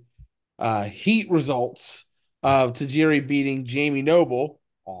the heat results of Tajiri beating Jamie Noble.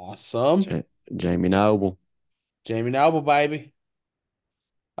 Awesome. Ja- Jamie Noble. Jamie Noble, baby.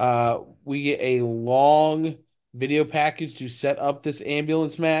 We get a long video package to set up this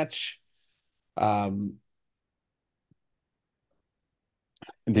ambulance match. Um,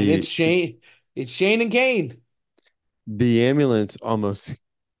 and The it's Shane and Kane. the ambulance almost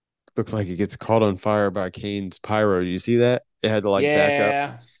looks like it gets caught on fire by Kane's pyro. Do you see that? It had to like back up.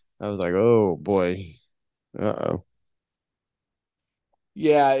 Yeah. I was like, oh boy. Uh-oh.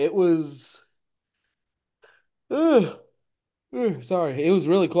 Yeah, it was ugh, sorry. It was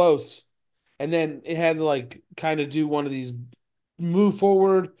really close. And then it had to like kind of do one of these move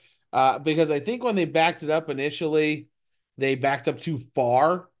forward because I think when they backed it up initially, they backed up too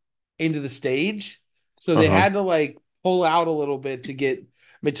far into the stage, so they Uh-huh. had to like pull out a little bit to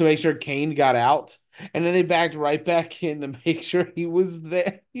make sure Kane got out. And then they backed right back in to make sure he was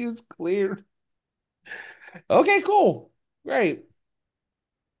there. He was cleared. Okay, cool. Great.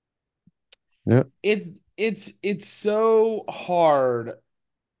 Yeah. It's it's so hard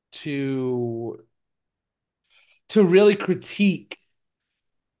to really critique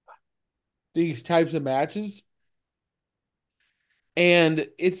these types of matches. And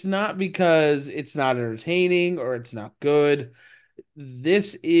it's not because it's not entertaining or it's not good.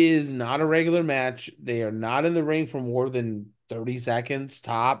 This is not a regular match. They are not in the ring for more than 30 seconds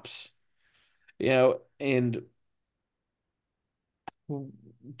tops, and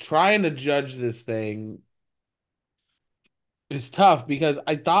trying to judge this thing is tough because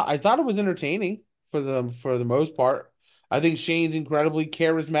I thought it was entertaining for the most part. I think Shane's incredibly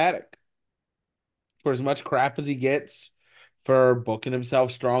charismatic for as much crap as he gets for booking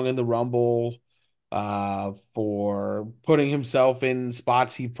himself strong in the Rumble, for putting himself in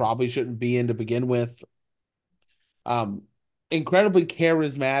spots he probably shouldn't be in to begin with. Um, Incredibly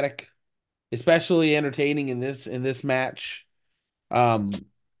charismatic, especially entertaining in this match. Um,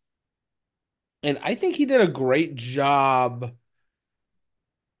 and I think he did a great job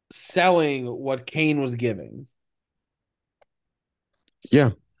selling what Kane was giving.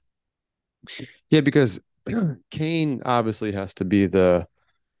 Yeah. Yeah, because Kane obviously has to be the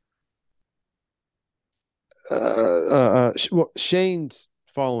well, Shane's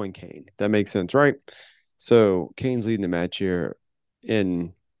following Kane. That makes sense, right? So Kane's leading the match here,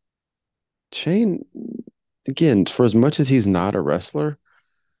 and Shane, again, for as much as he's not a wrestler,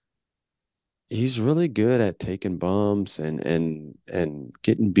 he's really good at taking bumps and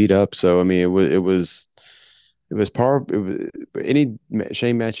getting beat up. So I mean, it was part. It was any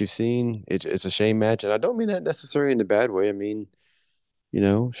Shane match you've seen. It's a Shane match, and I don't mean that necessarily in a bad way. I mean,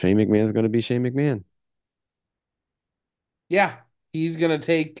 Shane McMahon's going to be Shane McMahon. Yeah, he's gonna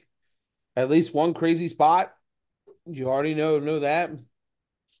take at least one crazy spot. You already know that.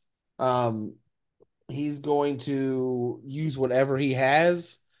 Um, he's going to use whatever he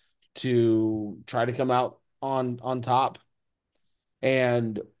has to try to come out on top.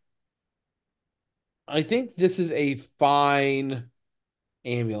 And I think this is a fine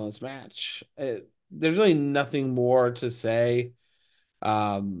ambulance match. There's really nothing more to say.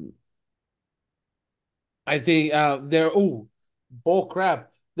 Um, I think there. Oh, bull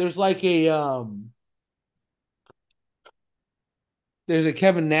crap! There's a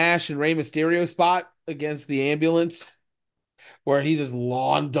Kevin Nash and Rey Mysterio spot against the ambulance where he just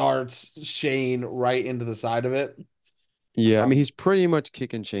lawn darts Shane right into the side of it. Yeah, I mean, Um, he's pretty much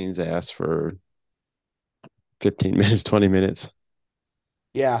kicking Shane's ass for 15 minutes, 20 minutes.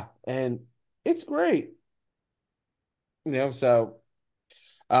 yeah, and it's great. So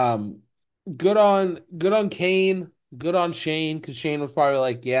um, good on Kane, good on Shane because Shane was probably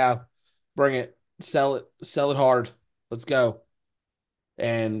like, yeah, bring it, sell it hard, let's go.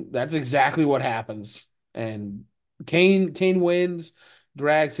 And that's exactly what happens. And Kane wins,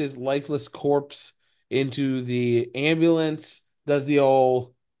 drags his lifeless corpse into the ambulance, does the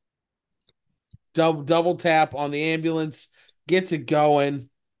old double tap on the ambulance, gets it going,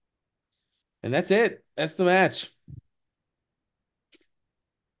 and that's it. That's the match.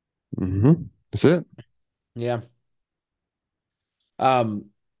 That's it. Yeah. Um,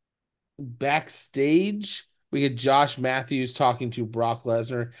 Backstage, we get Josh Matthews talking to Brock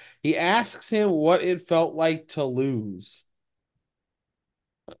Lesnar. He asks him what it felt like to lose.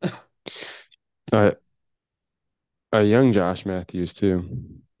 Uh, a young Josh Matthews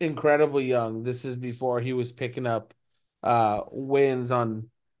too. Incredibly young. This is before he was picking up wins on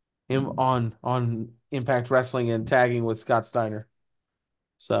him on Impact Wrestling and tagging with Scott Steiner.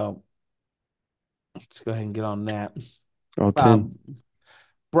 So let's go ahead and get on that. All 10. Um,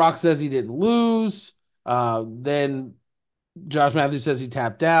 Brock says he didn't lose. Then Josh Matthews says he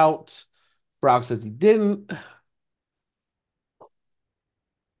tapped out. Brock says he didn't.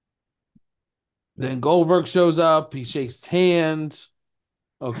 Then Goldberg shows up. He shakes his hand.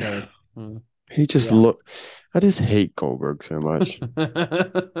 Okay. He just Yeah. look. I just hate Goldberg so much.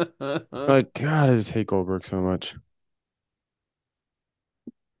 Like God, I just hate Goldberg so much.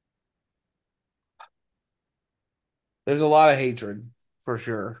 There's a lot of hatred for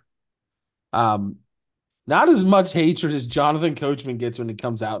sure. Um, Not as much hatred as Jonathan Coachman gets when he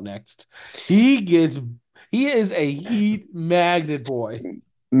comes out next. He gets he is a heat magnet boy.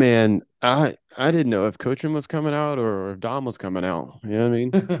 Man, I didn't know if Coachman was coming out or if Dom was coming out. You know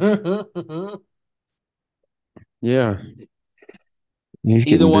what I mean? Yeah, he's Either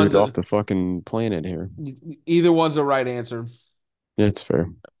getting one's booted off a the fucking planet here. either one's the right answer. Yeah, it's fair.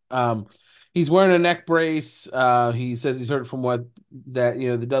 Um, he's wearing a neck brace. He says he's hurt from what that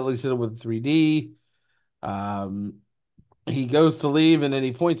the Dudley hit him with 3D. Um, he goes to leave, and then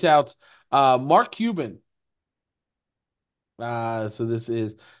he points out Mark Cuban. So this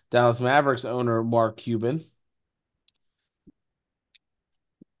is Dallas Mavericks owner Mark Cuban.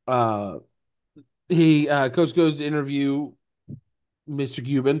 Uh, he coach goes to interview Mr.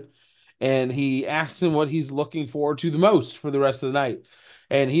 Cuban, and he asks him what he's looking forward to the most for the rest of the night,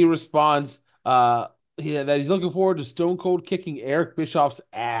 and he responds that he's looking forward to Stone Cold kicking Eric Bischoff's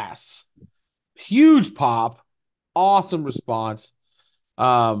ass. Huge pop, awesome response.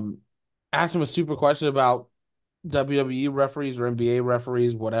 Um, Asked him a super question about WWE referees or NBA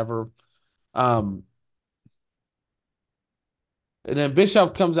referees, whatever. Um, and then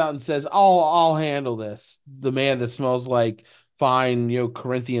Bischoff comes out and says, I'll handle this. The man that smells like fine,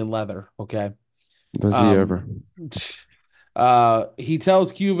 Corinthian leather. Okay. Does he Um, ever? he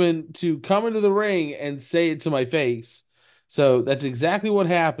tells Cuban to come into the ring and say it to my face. So that's exactly what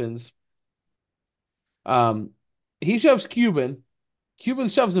happens. Um, he shoves Cuban. Cuban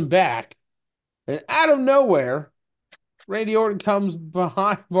shoves him back. And out of nowhere, Randy Orton comes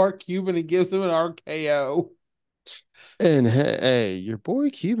behind Mark Cuban and gives him an RKO. And hey, your boy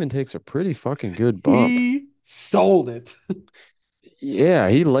Cuban takes a pretty fucking good bump. He sold it. Yeah,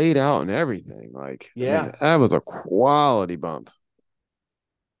 he laid out and everything. Like, I mean, Yeah. that was a quality bump.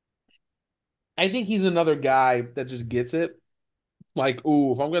 I think he's another guy that just gets it. Like,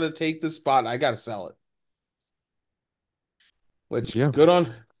 ooh, if I'm gonna take this spot, I gotta sell it. Which Yeah. good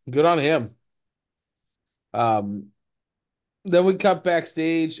on him. Um, then we cut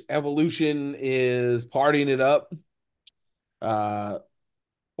backstage. Evolution is partying it up. Uh,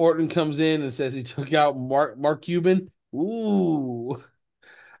 Orton comes in and says he took out Mark Cuban. Ooh.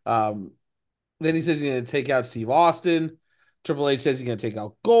 Um, then he says he's gonna take out Steve Austin. Triple H says he's gonna take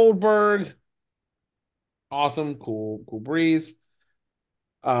out Goldberg. Awesome, cool breeze.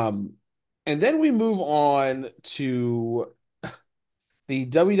 Um, and then we move on to the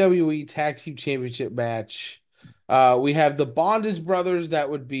WWE Tag Team Championship match. We have the Bondage Brothers, that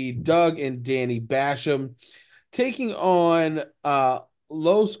would be Doug and Danny Basham, taking on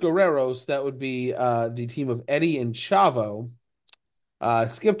Los Guerreros, that would be the team of Eddie and Chavo.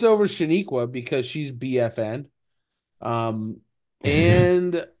 Skipped over Shaniqua because she's BFN. Um,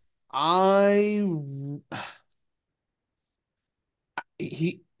 and I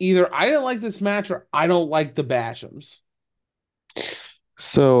either I didn't like this match or I don't like the Bashams.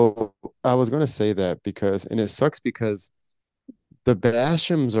 So I was going to say that because, and it sucks because the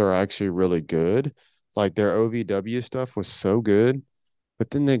Bashams are actually really good. Like their OVW stuff was so good, but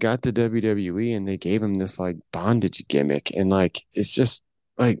then they got to WWE and they gave him this like bondage gimmick, and like it's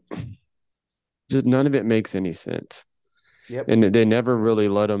like just none of it makes any sense. Yep. And they never really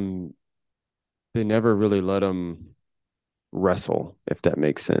let him. They never really let him wrestle, if that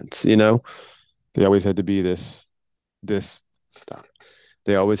makes sense. They always had to be this stop.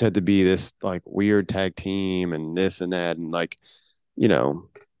 They always had to be this like weird tag team and this and that, and like you know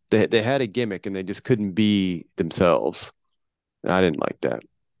they had a gimmick and they just couldn't be themselves. And I didn't like that.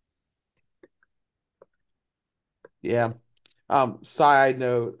 Yeah. Side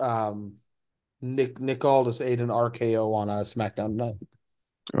note, Nick Aldis ate an RKO on SmackDown tonight.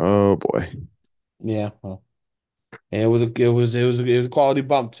 Oh boy. Yeah, well, and it was a quality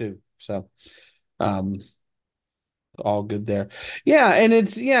bump too. So, um, all good there. Yeah, and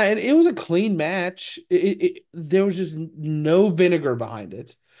it was a clean match. There was just no vinegar behind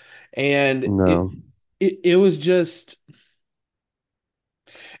it, and No, it was just.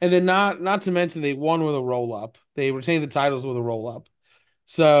 And then not to mention they won with a roll up. They retained the titles with a roll up.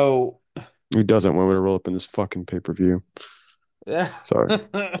 So he doesn't want me to roll up in this fucking pay-per-view. yeah. Sorry.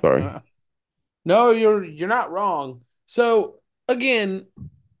 Sorry. No, you're not wrong. So again,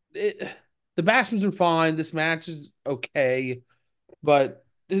 it, the Bashmans are fine. This match is okay, but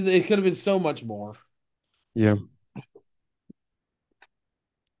it could have been so much more. Yeah.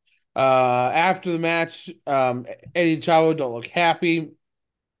 After the match, Eddie and Chavo don't look happy.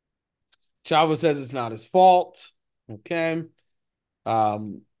 Chavo says it's not his fault. Okay.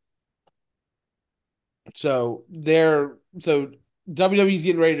 Um, so WWE's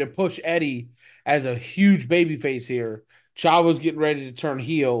getting ready to push Eddie as a huge baby face here. Chavo's getting ready to turn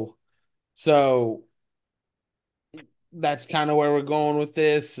heel. So that's kind of where we're going with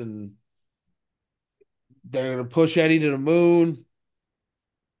this, and they're gonna push Eddie to the moon.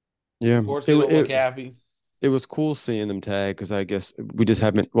 Yeah. Of course, It they wa- don't look it happy. it was cool seeing them tag because I guess we just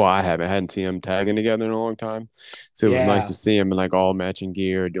haven't. Well, I hadn't seen them tagging together in a long time, so it was nice Yeah, to see them in like all matching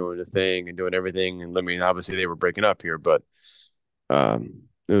gear, doing the thing and doing everything. And I mean, obviously they were breaking up here, but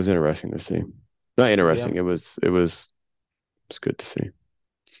it was interesting to see. Not yeah. interesting. It was good to see.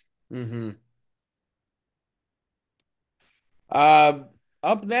 Mm-hmm. Uh,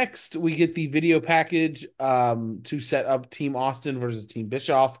 Up next, we get the video package to set up Team Austin versus Team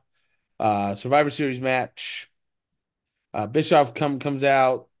Bischoff. Survivor Series match. Bischoff comes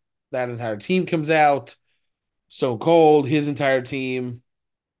out. That entire team comes out. Stone Cold, his entire team.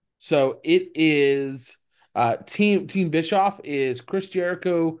 So it is Team Bischoff is Chris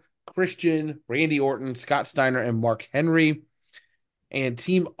Jericho, Christian, Randy Orton, Scott Steiner, and Mark Henry. And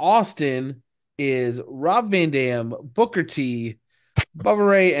Team Austin is Rob Van Dam, Booker T, Bubba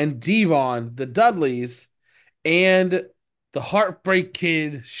Ray, and Devon, the Dudleys, and the Heartbreak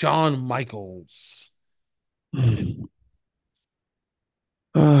Kid, Shawn Michaels.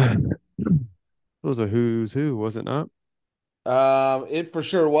 Uh, it was a who's who, was it not? It for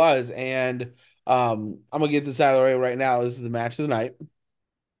sure was, and I'm gonna get this out of the way right now. This is the match of the night,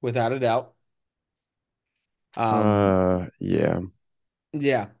 without a doubt. Um, Yeah.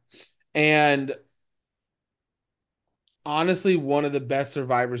 yeah, and honestly, one of the best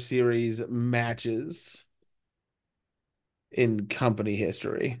Survivor Series matches in company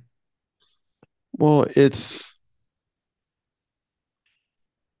history. Well,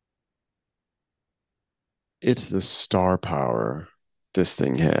 it's the star power this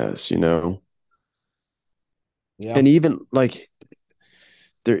thing has, you know? Yeah, And even like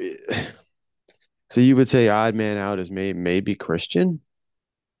there so you would say odd man out is maybe Christian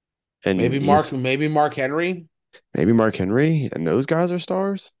and he's Maybe Mark Henry. maybe Mark Henry and those guys are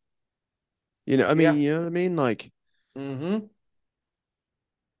stars? Yeah. You know what I mean? Like, Mm-hmm.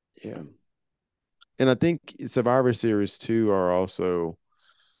 yeah. And I think Survivor Series 2 are also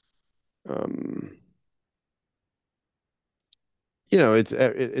um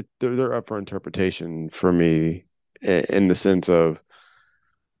they're up for interpretation for me in the sense of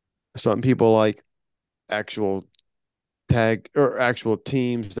some people like actual tag or actual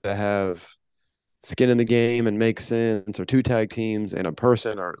teams that have skin in the game and make sense, or two tag teams and a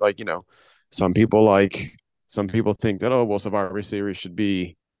person, or like, some people like some people think that, oh well, Survivor Series should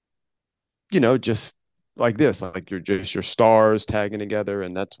be, just like this, like you're just your stars tagging together,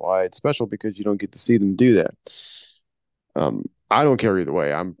 and that's why it's special because you don't get to see them do that. I don't care either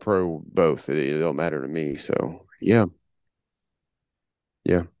way. I'm pro both. It don't matter to me. So yeah,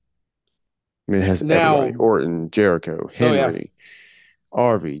 yeah. I mean, it has everybody: Now, Orton, Jericho, oh yeah. Henry,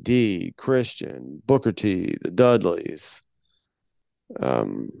 RVD, Christian, Booker T, the Dudleys,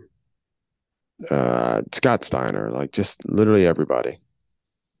 um, Scott Steiner, like just literally everybody.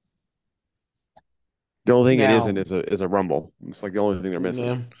 The only thing it isn't Now, is a Rumble. It's like the only thing they're missing.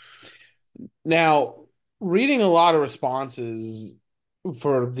 yeah. Now, reading a lot of responses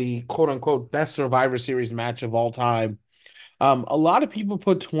for the quote unquote best Survivor Series match of all time, a lot of people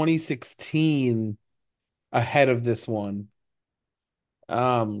put 2016 ahead of this one.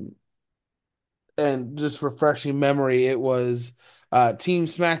 Um, and just refreshing memory, it was Team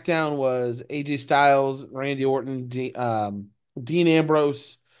SmackDown was AJ Styles, Randy Orton, Dean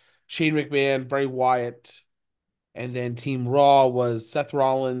Ambrose, Shane McMahon, Bray Wyatt, and then Team Raw was Seth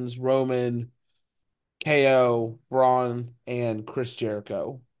Rollins, Roman, KO, Braun, and Chris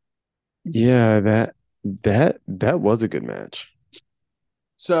Jericho. Yeah, that was a good match.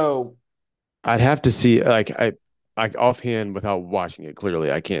 So, I'd have to see, like offhand without watching it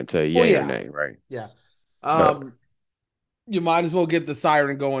clearly. I can't say well, yay or yeah, nay, right? yeah. But Um, you might as well get the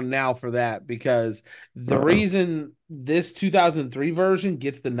siren going now for that because the uh, reason this 2003 version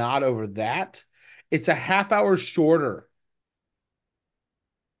gets the nod over that, it's a half hour shorter.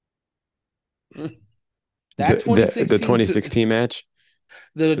 That the 2016 to 2016 match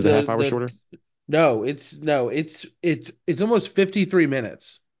is a half hour the shorter. no, it's almost 53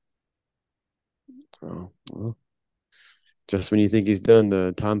 minutes. Oh, well, just when you think he's done,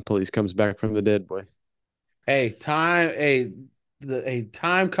 the time police comes back from the dead, boy. A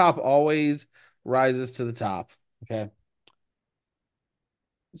time cop always rises to the top. Okay.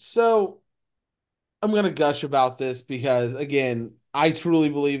 So I'm gonna gush about this because again, I truly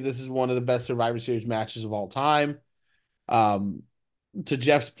believe this is one of the best Survivor Series matches of all time. Um, to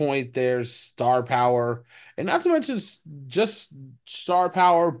Jeff's point, there's star power, and not to mention just star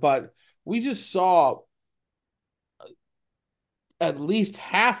power, but we just saw at least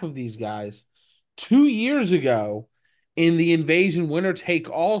half of these guys 2 years ago in the Invasion Winner Take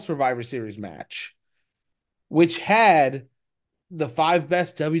All Survivor Series match, which had the five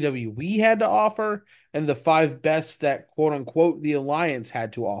best WWE had to offer and the five best that quote unquote the Alliance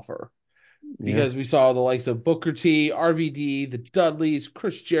had to offer. Yeah, Because we saw the likes of Booker T, RVD, the Dudleys,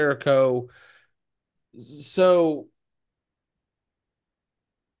 Chris Jericho. So,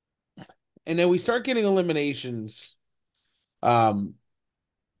 and then we start getting eliminations. Um,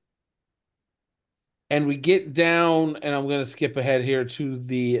 And we get down, and I'm going to skip ahead here to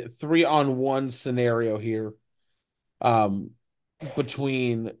the 3-on-1 scenario here. Um,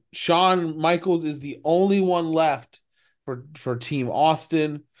 Between Shawn Michaels is the only one left for Team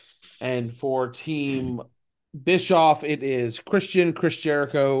Austin, and for Team Bischoff, it is Christian, Chris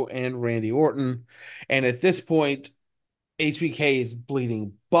Jericho, and Randy Orton. And at this point, HBK is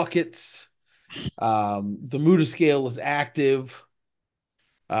bleeding buckets. The Muda scale is active,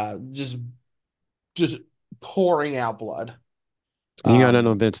 just pouring out blood. He got nothing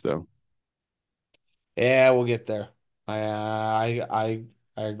on Um, Vince though. yeah, we'll get there.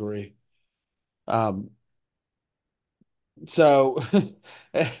 I agree. Um, so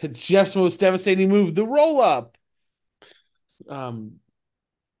Jeff's most devastating move, the roll up. Um,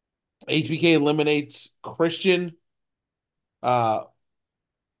 HBK eliminates Christian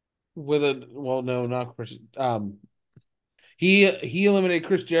with a well, no, not Christian. He eliminated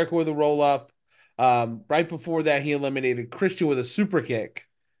Chris Jericho with a roll up. Right before that, he eliminated Christian with a super kick.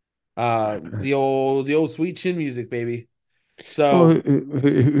 The old sweet chin music, baby. Well, So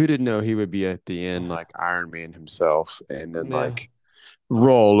who didn't know he would be at the end like Iron Man himself, and then yeah, like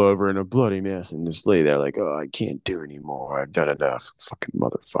roll over in a bloody mess and just lay there like, oh, I can't do anymore. I've done enough. Fucking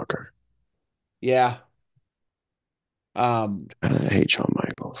motherfucker. yeah. Um, I hate Shawn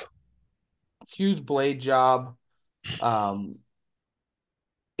Michaels. Huge blade job. Um,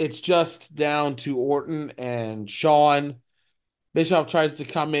 it's just down to Orton and Shawn. Bischoff tries to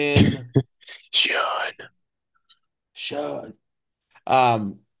come in. Shawn. Shawn.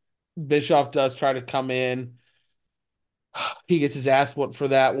 Um, Bischoff does try to come in. He gets his ass whooped for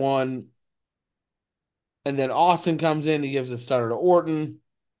that one. And then Austin comes in. He gives a stutter to Orton.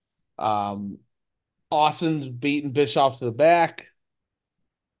 Um, Austin's beating Bischoff to the back.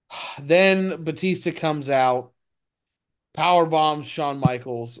 Then Batista comes out, power bombs Shawn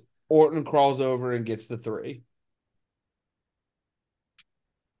Michaels. Orton crawls over and gets the three.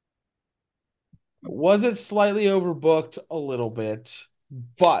 Was it slightly overbooked? A little bit,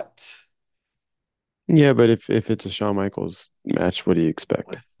 but Yeah, but if it's a Shawn Michaels match, what do you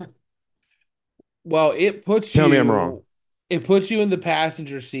expect? well, Tell me I'm wrong. it puts you in the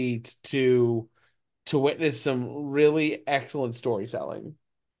passenger seat to witness some really excellent storytelling.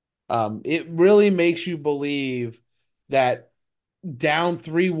 It really makes you believe that down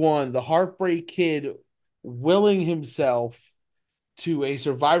 3-1, the Heartbreak Kid willing himself to a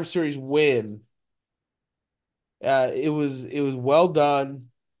Survivor Series win. It was well done.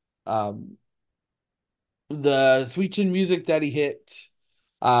 Um, the Sweet Chin music that he hit,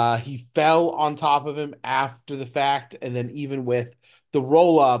 he fell on top of him after the fact, and then even with the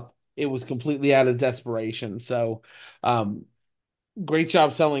roll up, it was completely out of desperation. So, um, great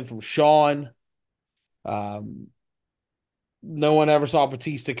job selling from Shawn. Um, no one ever saw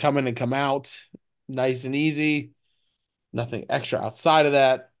Batista come in and come out. Nice and easy. Nothing extra outside of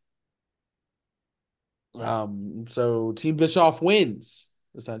that. So Team Bischoff wins,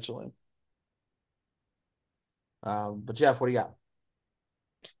 essentially. But Jeff, what do you got?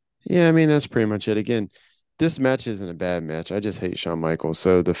 Yeah, I mean that's pretty much it. Again, this match isn't a bad match. I just hate Shawn Michaels.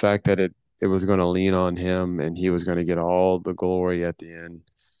 So the fact that it was going to lean on him and he was going to get all the glory at the end,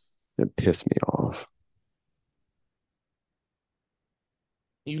 it pissed me off.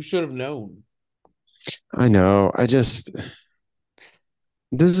 You should have known. I know.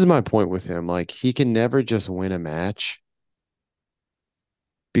 This is my point with him. Like he can never just win a match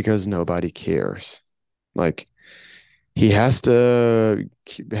because nobody cares. Like he has to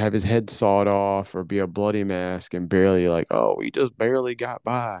have his head sawed off or be a bloody mask and barely like, oh, he just barely got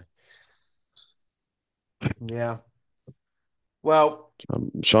by. Yeah. Well,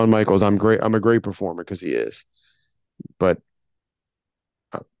 Shawn Michaels, I'm great. I'm a great performer because he is, but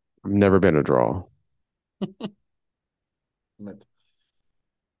I've never been a draw.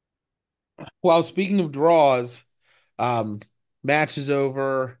 well, speaking of draws, um, match is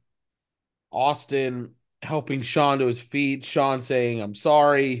over. Austin helping Shawn to his feet. Shawn saying, "I'm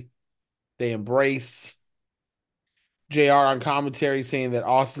sorry." They embrace. JR on commentary saying that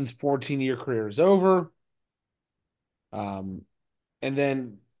Austin's 14-year career is over. Um, and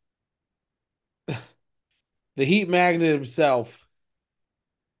then the Heat magnet himself,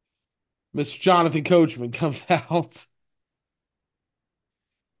 Mr. Jonathan Coachman, comes out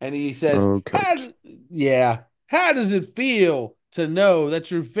and he says, Oh, coach. yeah, how does it feel to know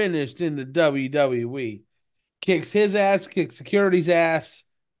that you're finished in the WWE?" Kicks his ass, kicks security's ass,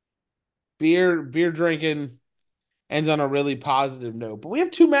 beer drinking, ends on a really positive note. But we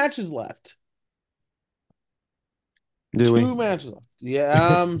have two matches left. Do we? Two matches left.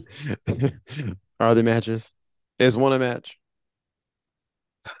 Yeah. Are the matches? Is one a match?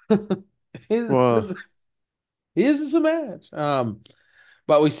 His, Well, his, his is a match.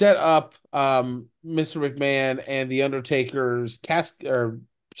 But we set up Mr. McMahon and the Undertaker's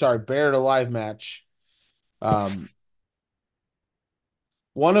buried alive match. Um,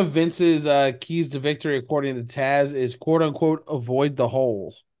 one of Vince's keys to victory, according to Taz, is quote unquote avoid the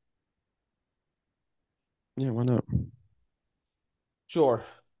hole. yeah, why not? Sure.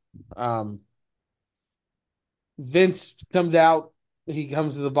 Um, Vince comes out. He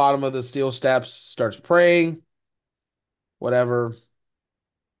comes to the bottom of the steel steps, starts praying, whatever.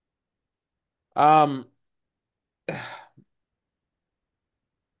 Um, I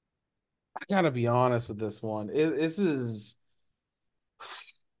gotta be honest with this one. This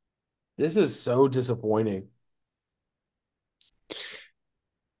is so disappointing.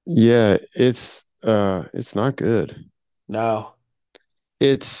 Yeah, it's not good. No.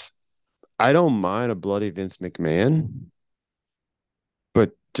 It's I don't mind a bloody Vince McMahon,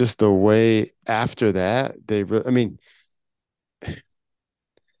 but just the way after that I mean,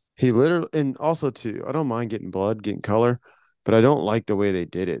 he literally, and also too, I don't mind getting blood, getting color, but I don't like the way they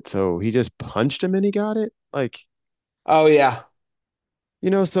did it. So he just punched him and he got it. Like, Oh yeah.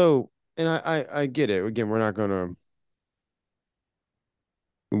 so and I get it. Again,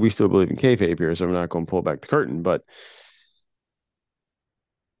 we still believe in kayfabe here, so we're not gonna pull back the curtain, but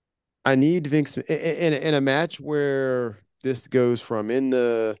I need Vince in a match where this goes from in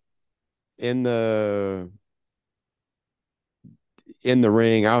the in the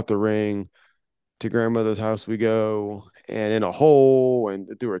ring, out the ring, to grandmother's house we go, and in a hole and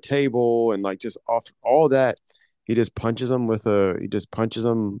through a table and like just off all that. He just punches him with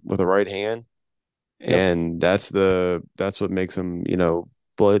a right hand, Yep. and that's what makes him,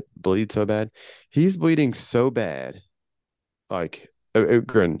 bleed so bad. He's bleeding so bad, like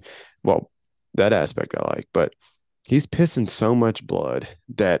grin. Well, that aspect I like, but he's pissing so much blood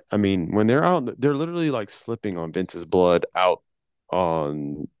that, I mean, when they're out, they're literally like slipping on Vince's blood out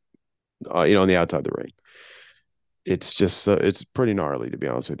on on the outside of the ring. It's just it's pretty gnarly, to be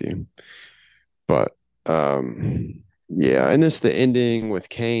honest with you. But yeah, and this the ending with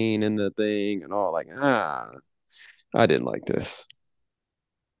Kane and the thing and all, like, I didn't like this.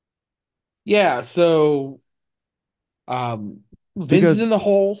 Yeah, so Vince is Because in the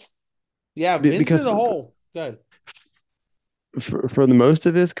hole. Yeah, Vince is in because the hole. Good. for the most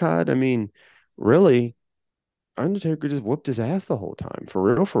of his COD, I mean, really, Undertaker just whooped his ass the whole time. For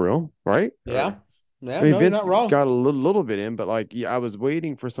real, right? Yeah. Or Yeah, I mean, no, you're not Vince wrong. got a little bit in, but like, yeah, I was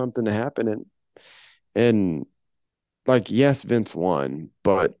waiting for something to happen, and like, yes, Vince won,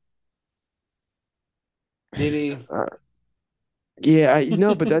 but Did he? uh, yeah, I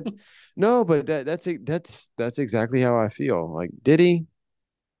no, but that no, but that's exactly how I feel. Like, did he?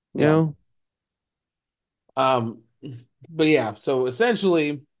 You Yeah. know, Um, but yeah, so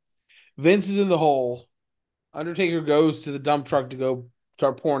essentially Vince is in the hole. Undertaker goes to the dump truck to go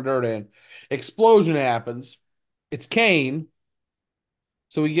start pouring dirt in. Explosion happens. It's Kane.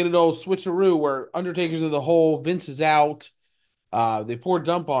 So we get an old switcheroo where Undertaker's in the hole, Vince is out.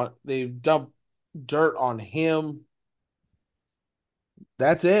 They dump dirt on him.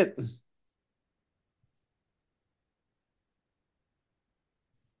 That's it.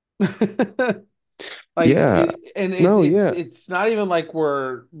 yeah, And it's no, it's yeah, it's not even like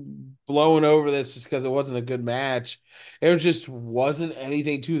we're blowing over this just because it wasn't a good match. It just wasn't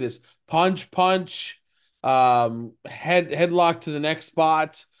anything to this. Punch, punch, headlock to the next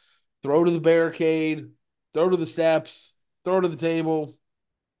spot, throw to the barricade, throw to the steps, throw to the table,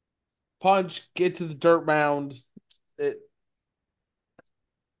 punch, get to the dirt mound. It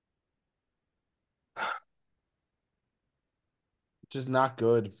just not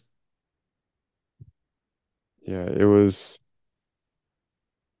good. yeah.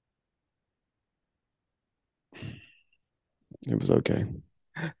 It was okay.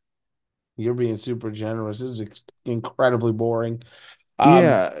 You're being super generous. This is incredibly boring.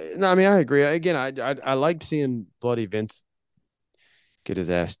 Um, Yeah, no, I mean, I agree. Again, I liked seeing bloody Vince get his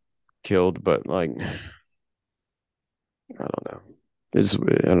ass killed, but like, I don't know. I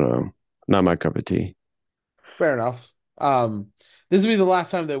don't know. Not my cup of tea. Fair enough. This would be the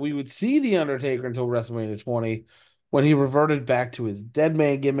last time that we would see The Undertaker until WrestleMania 20, when he reverted back to his dead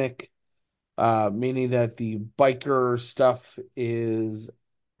man gimmick, meaning that the biker stuff is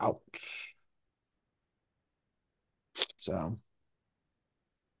out. So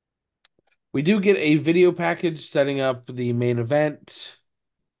we do get a video package setting up the main event.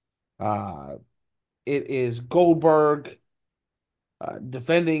 Uh, it is Goldberg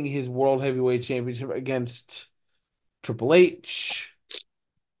defending his World Heavyweight Championship against Triple H.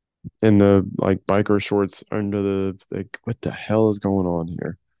 In, the, like, biker shorts under the, like, what the hell is going on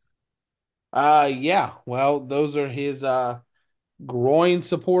here? Yeah. Well, those are his groin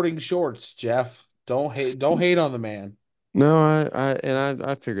supporting shorts, Jeff. Don't hate on the man. No,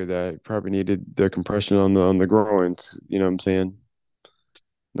 I figured that probably needed the compression on the groins. You know what I'm saying?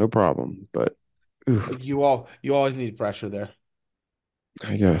 No problem. But ooh, You always need pressure there.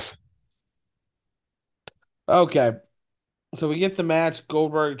 I guess Okay. So we get the match,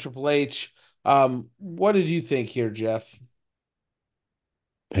 Goldberg, Triple H. What did you think here, Jeff?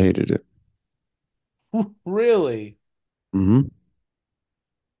 hated it. Really? Hmm.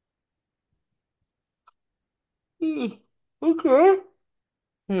 Okay.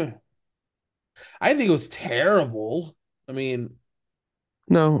 Hmm. I think it was terrible. I mean,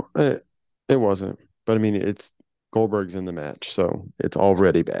 No, it wasn't. But I mean, it's Goldberg's in the match, so it's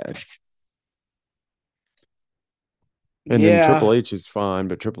already bad. And then Triple yeah, H is fine,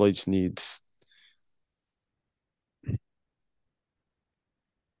 but Triple H needs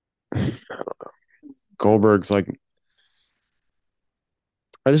Goldberg's like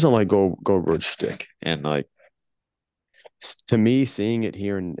I just don't like Goldberg's shtick. And like to me, seeing it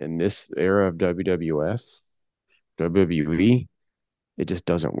here in this era of WWF, WWE, it just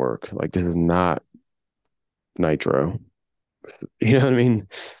doesn't work. Like this is not Nitro. You know what I mean?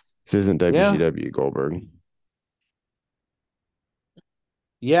 This isn't yeah, WCW Goldberg.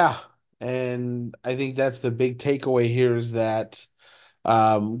 yeah. And I think that's the big takeaway here is that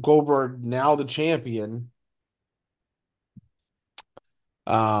Goldberg, now the champion,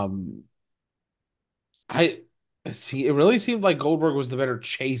 um, I see it really seemed like Goldberg was the better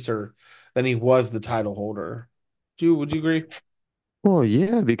chaser than he was the title holder. Would you agree? Well,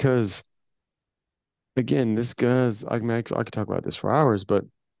 yeah, because again, this guy's I could talk about this for hours, but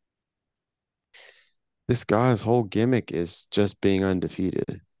this guy's whole gimmick is just being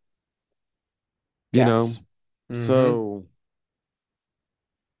undefeated. You know? Yes. Mm-hmm. So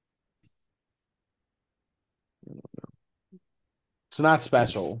It's not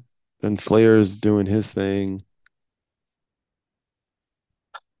special. then Flair's doing his thing.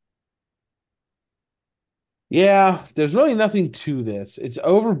 Yeah, there's really nothing to this. It's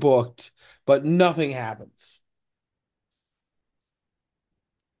overbooked, but nothing happens.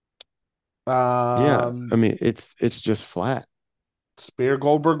 Yeah, I Um, mean it's just flat. Spear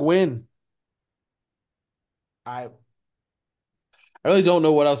Goldberg win. I really don't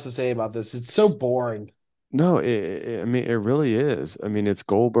know what else to say about this. It's so boring. No, I mean it really is. I mean it's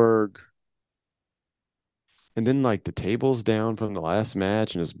Goldberg, and then like the tables down from the last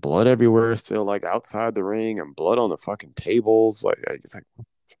match, and there's blood everywhere still, like outside the ring, and blood on the fucking tables. Like it's like,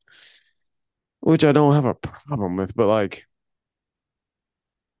 which I don't have a problem with, but like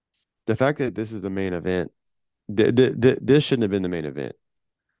the fact that this is the main event, this shouldn't have been the main event,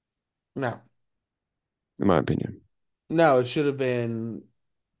 No, in my opinion. no, it should have been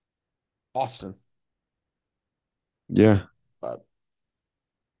Austin. Yeah, But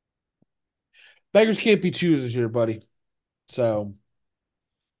beggars can't be choosers here, buddy. So,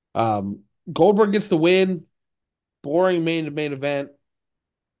 um, Goldberg gets the win. Boring main event.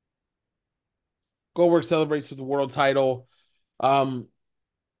 Goldberg celebrates with the world title. Um,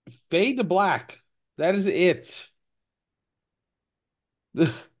 Fade to black. That is it.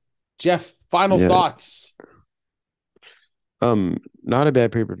 Jeff, final yeah. thoughts. Not a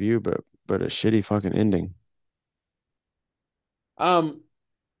bad pay-per-view, but a shitty fucking ending. Um,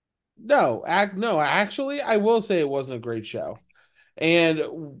 no, actually, I will say it wasn't a great show. And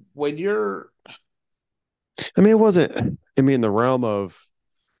when you're, I mean, it wasn't. I mean, in the realm of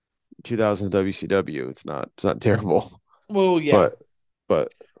 2000 WCW, it's not terrible, well, yeah, but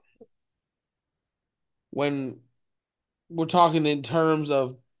but when we're talking in terms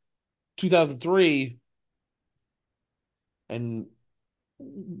of 2003 and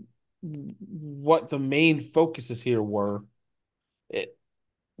what the main focuses here were, it,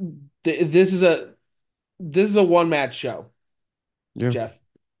 this is a one match show, yeah. Jeff.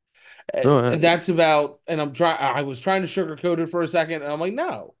 No, That's about, and I was trying to sugarcoat it for a second, and I'm like,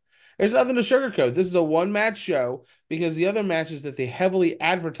 no, there's nothing to sugarcoat. This is a one match show because the other matches that they heavily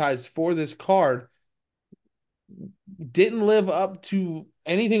advertised for this card didn't live up to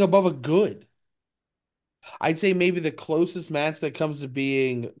anything above a good. I'd say maybe the closest match that comes to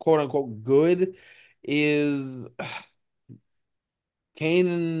being quote unquote good is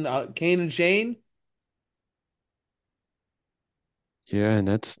Kane and Shane. yeah, and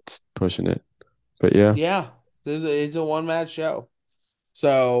that's pushing it. But yeah, Yeah, it's a one match show.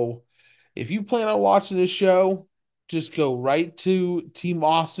 So if you plan on watching this show, just go right to Team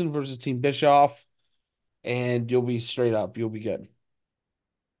Austin versus Team Bischoff, and you'll be straight up. You'll be good.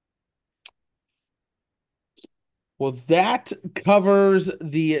 Well, that covers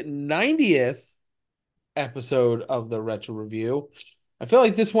the 90th episode of the Retro Review. I feel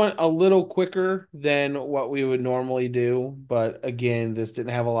like this went a little quicker than what we would normally do, but again, this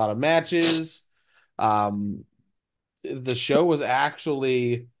didn't have a lot of matches. Um, the show was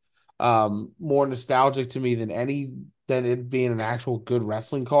actually more nostalgic to me than it being an actual good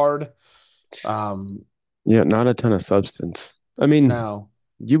wrestling card. Um, Yeah, not a ton of substance. I mean, no.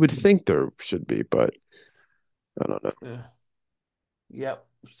 you would think there should be, but I don't know. Yeah. Yep.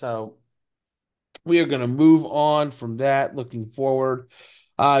 So we are going to move on from that. Looking forward.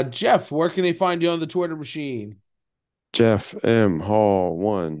 Jeff, where can they find you on the Twitter machine? Jeff M. Hall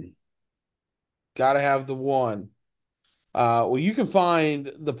one. Gotta have the one. Well, you can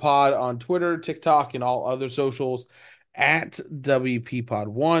find the pod on Twitter, TikTok, and all other socials at WP Pod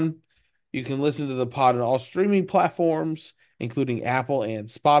One. You can listen to the pod on all streaming platforms, including Apple and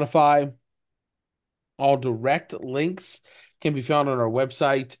Spotify. All direct links can be found on our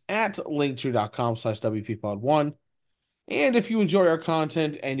website at linktree.com/WPPod1. And if you enjoy our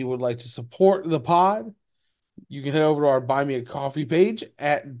content and you would like to support the pod, you can head over to our Buy Me a Coffee page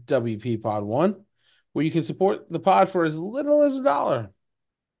at WP Pod One, where you can support the pod for as little as $1.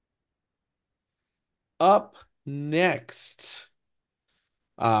 Up next,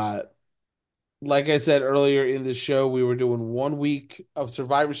 uh, like I said earlier in the show, we were doing 1 week of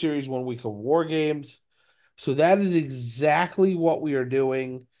Survivor Series, 1 week of War Games. So that is exactly what we are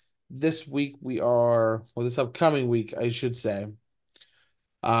doing this week. This upcoming week, I should say.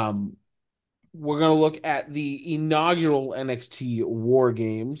 Um, we're going to look at the inaugural NXT War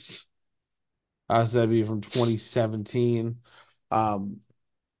Games. So that'd be from 2017. Um,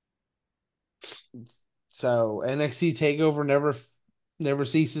 so NXT Takeover never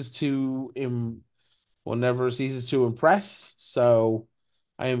ceases to never ceases to impress. So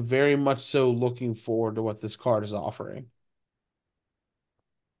I am very much so looking forward to what this card is offering.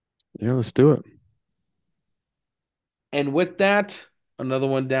 Yeah, let's do it. And with that, another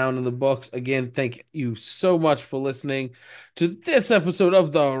one down in the books. Again, thank you so much for listening to this episode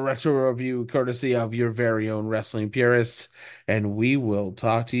of the Retro Review, courtesy of your very own wrestling purists. And we will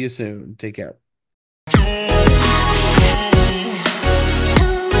talk to you soon. Take care.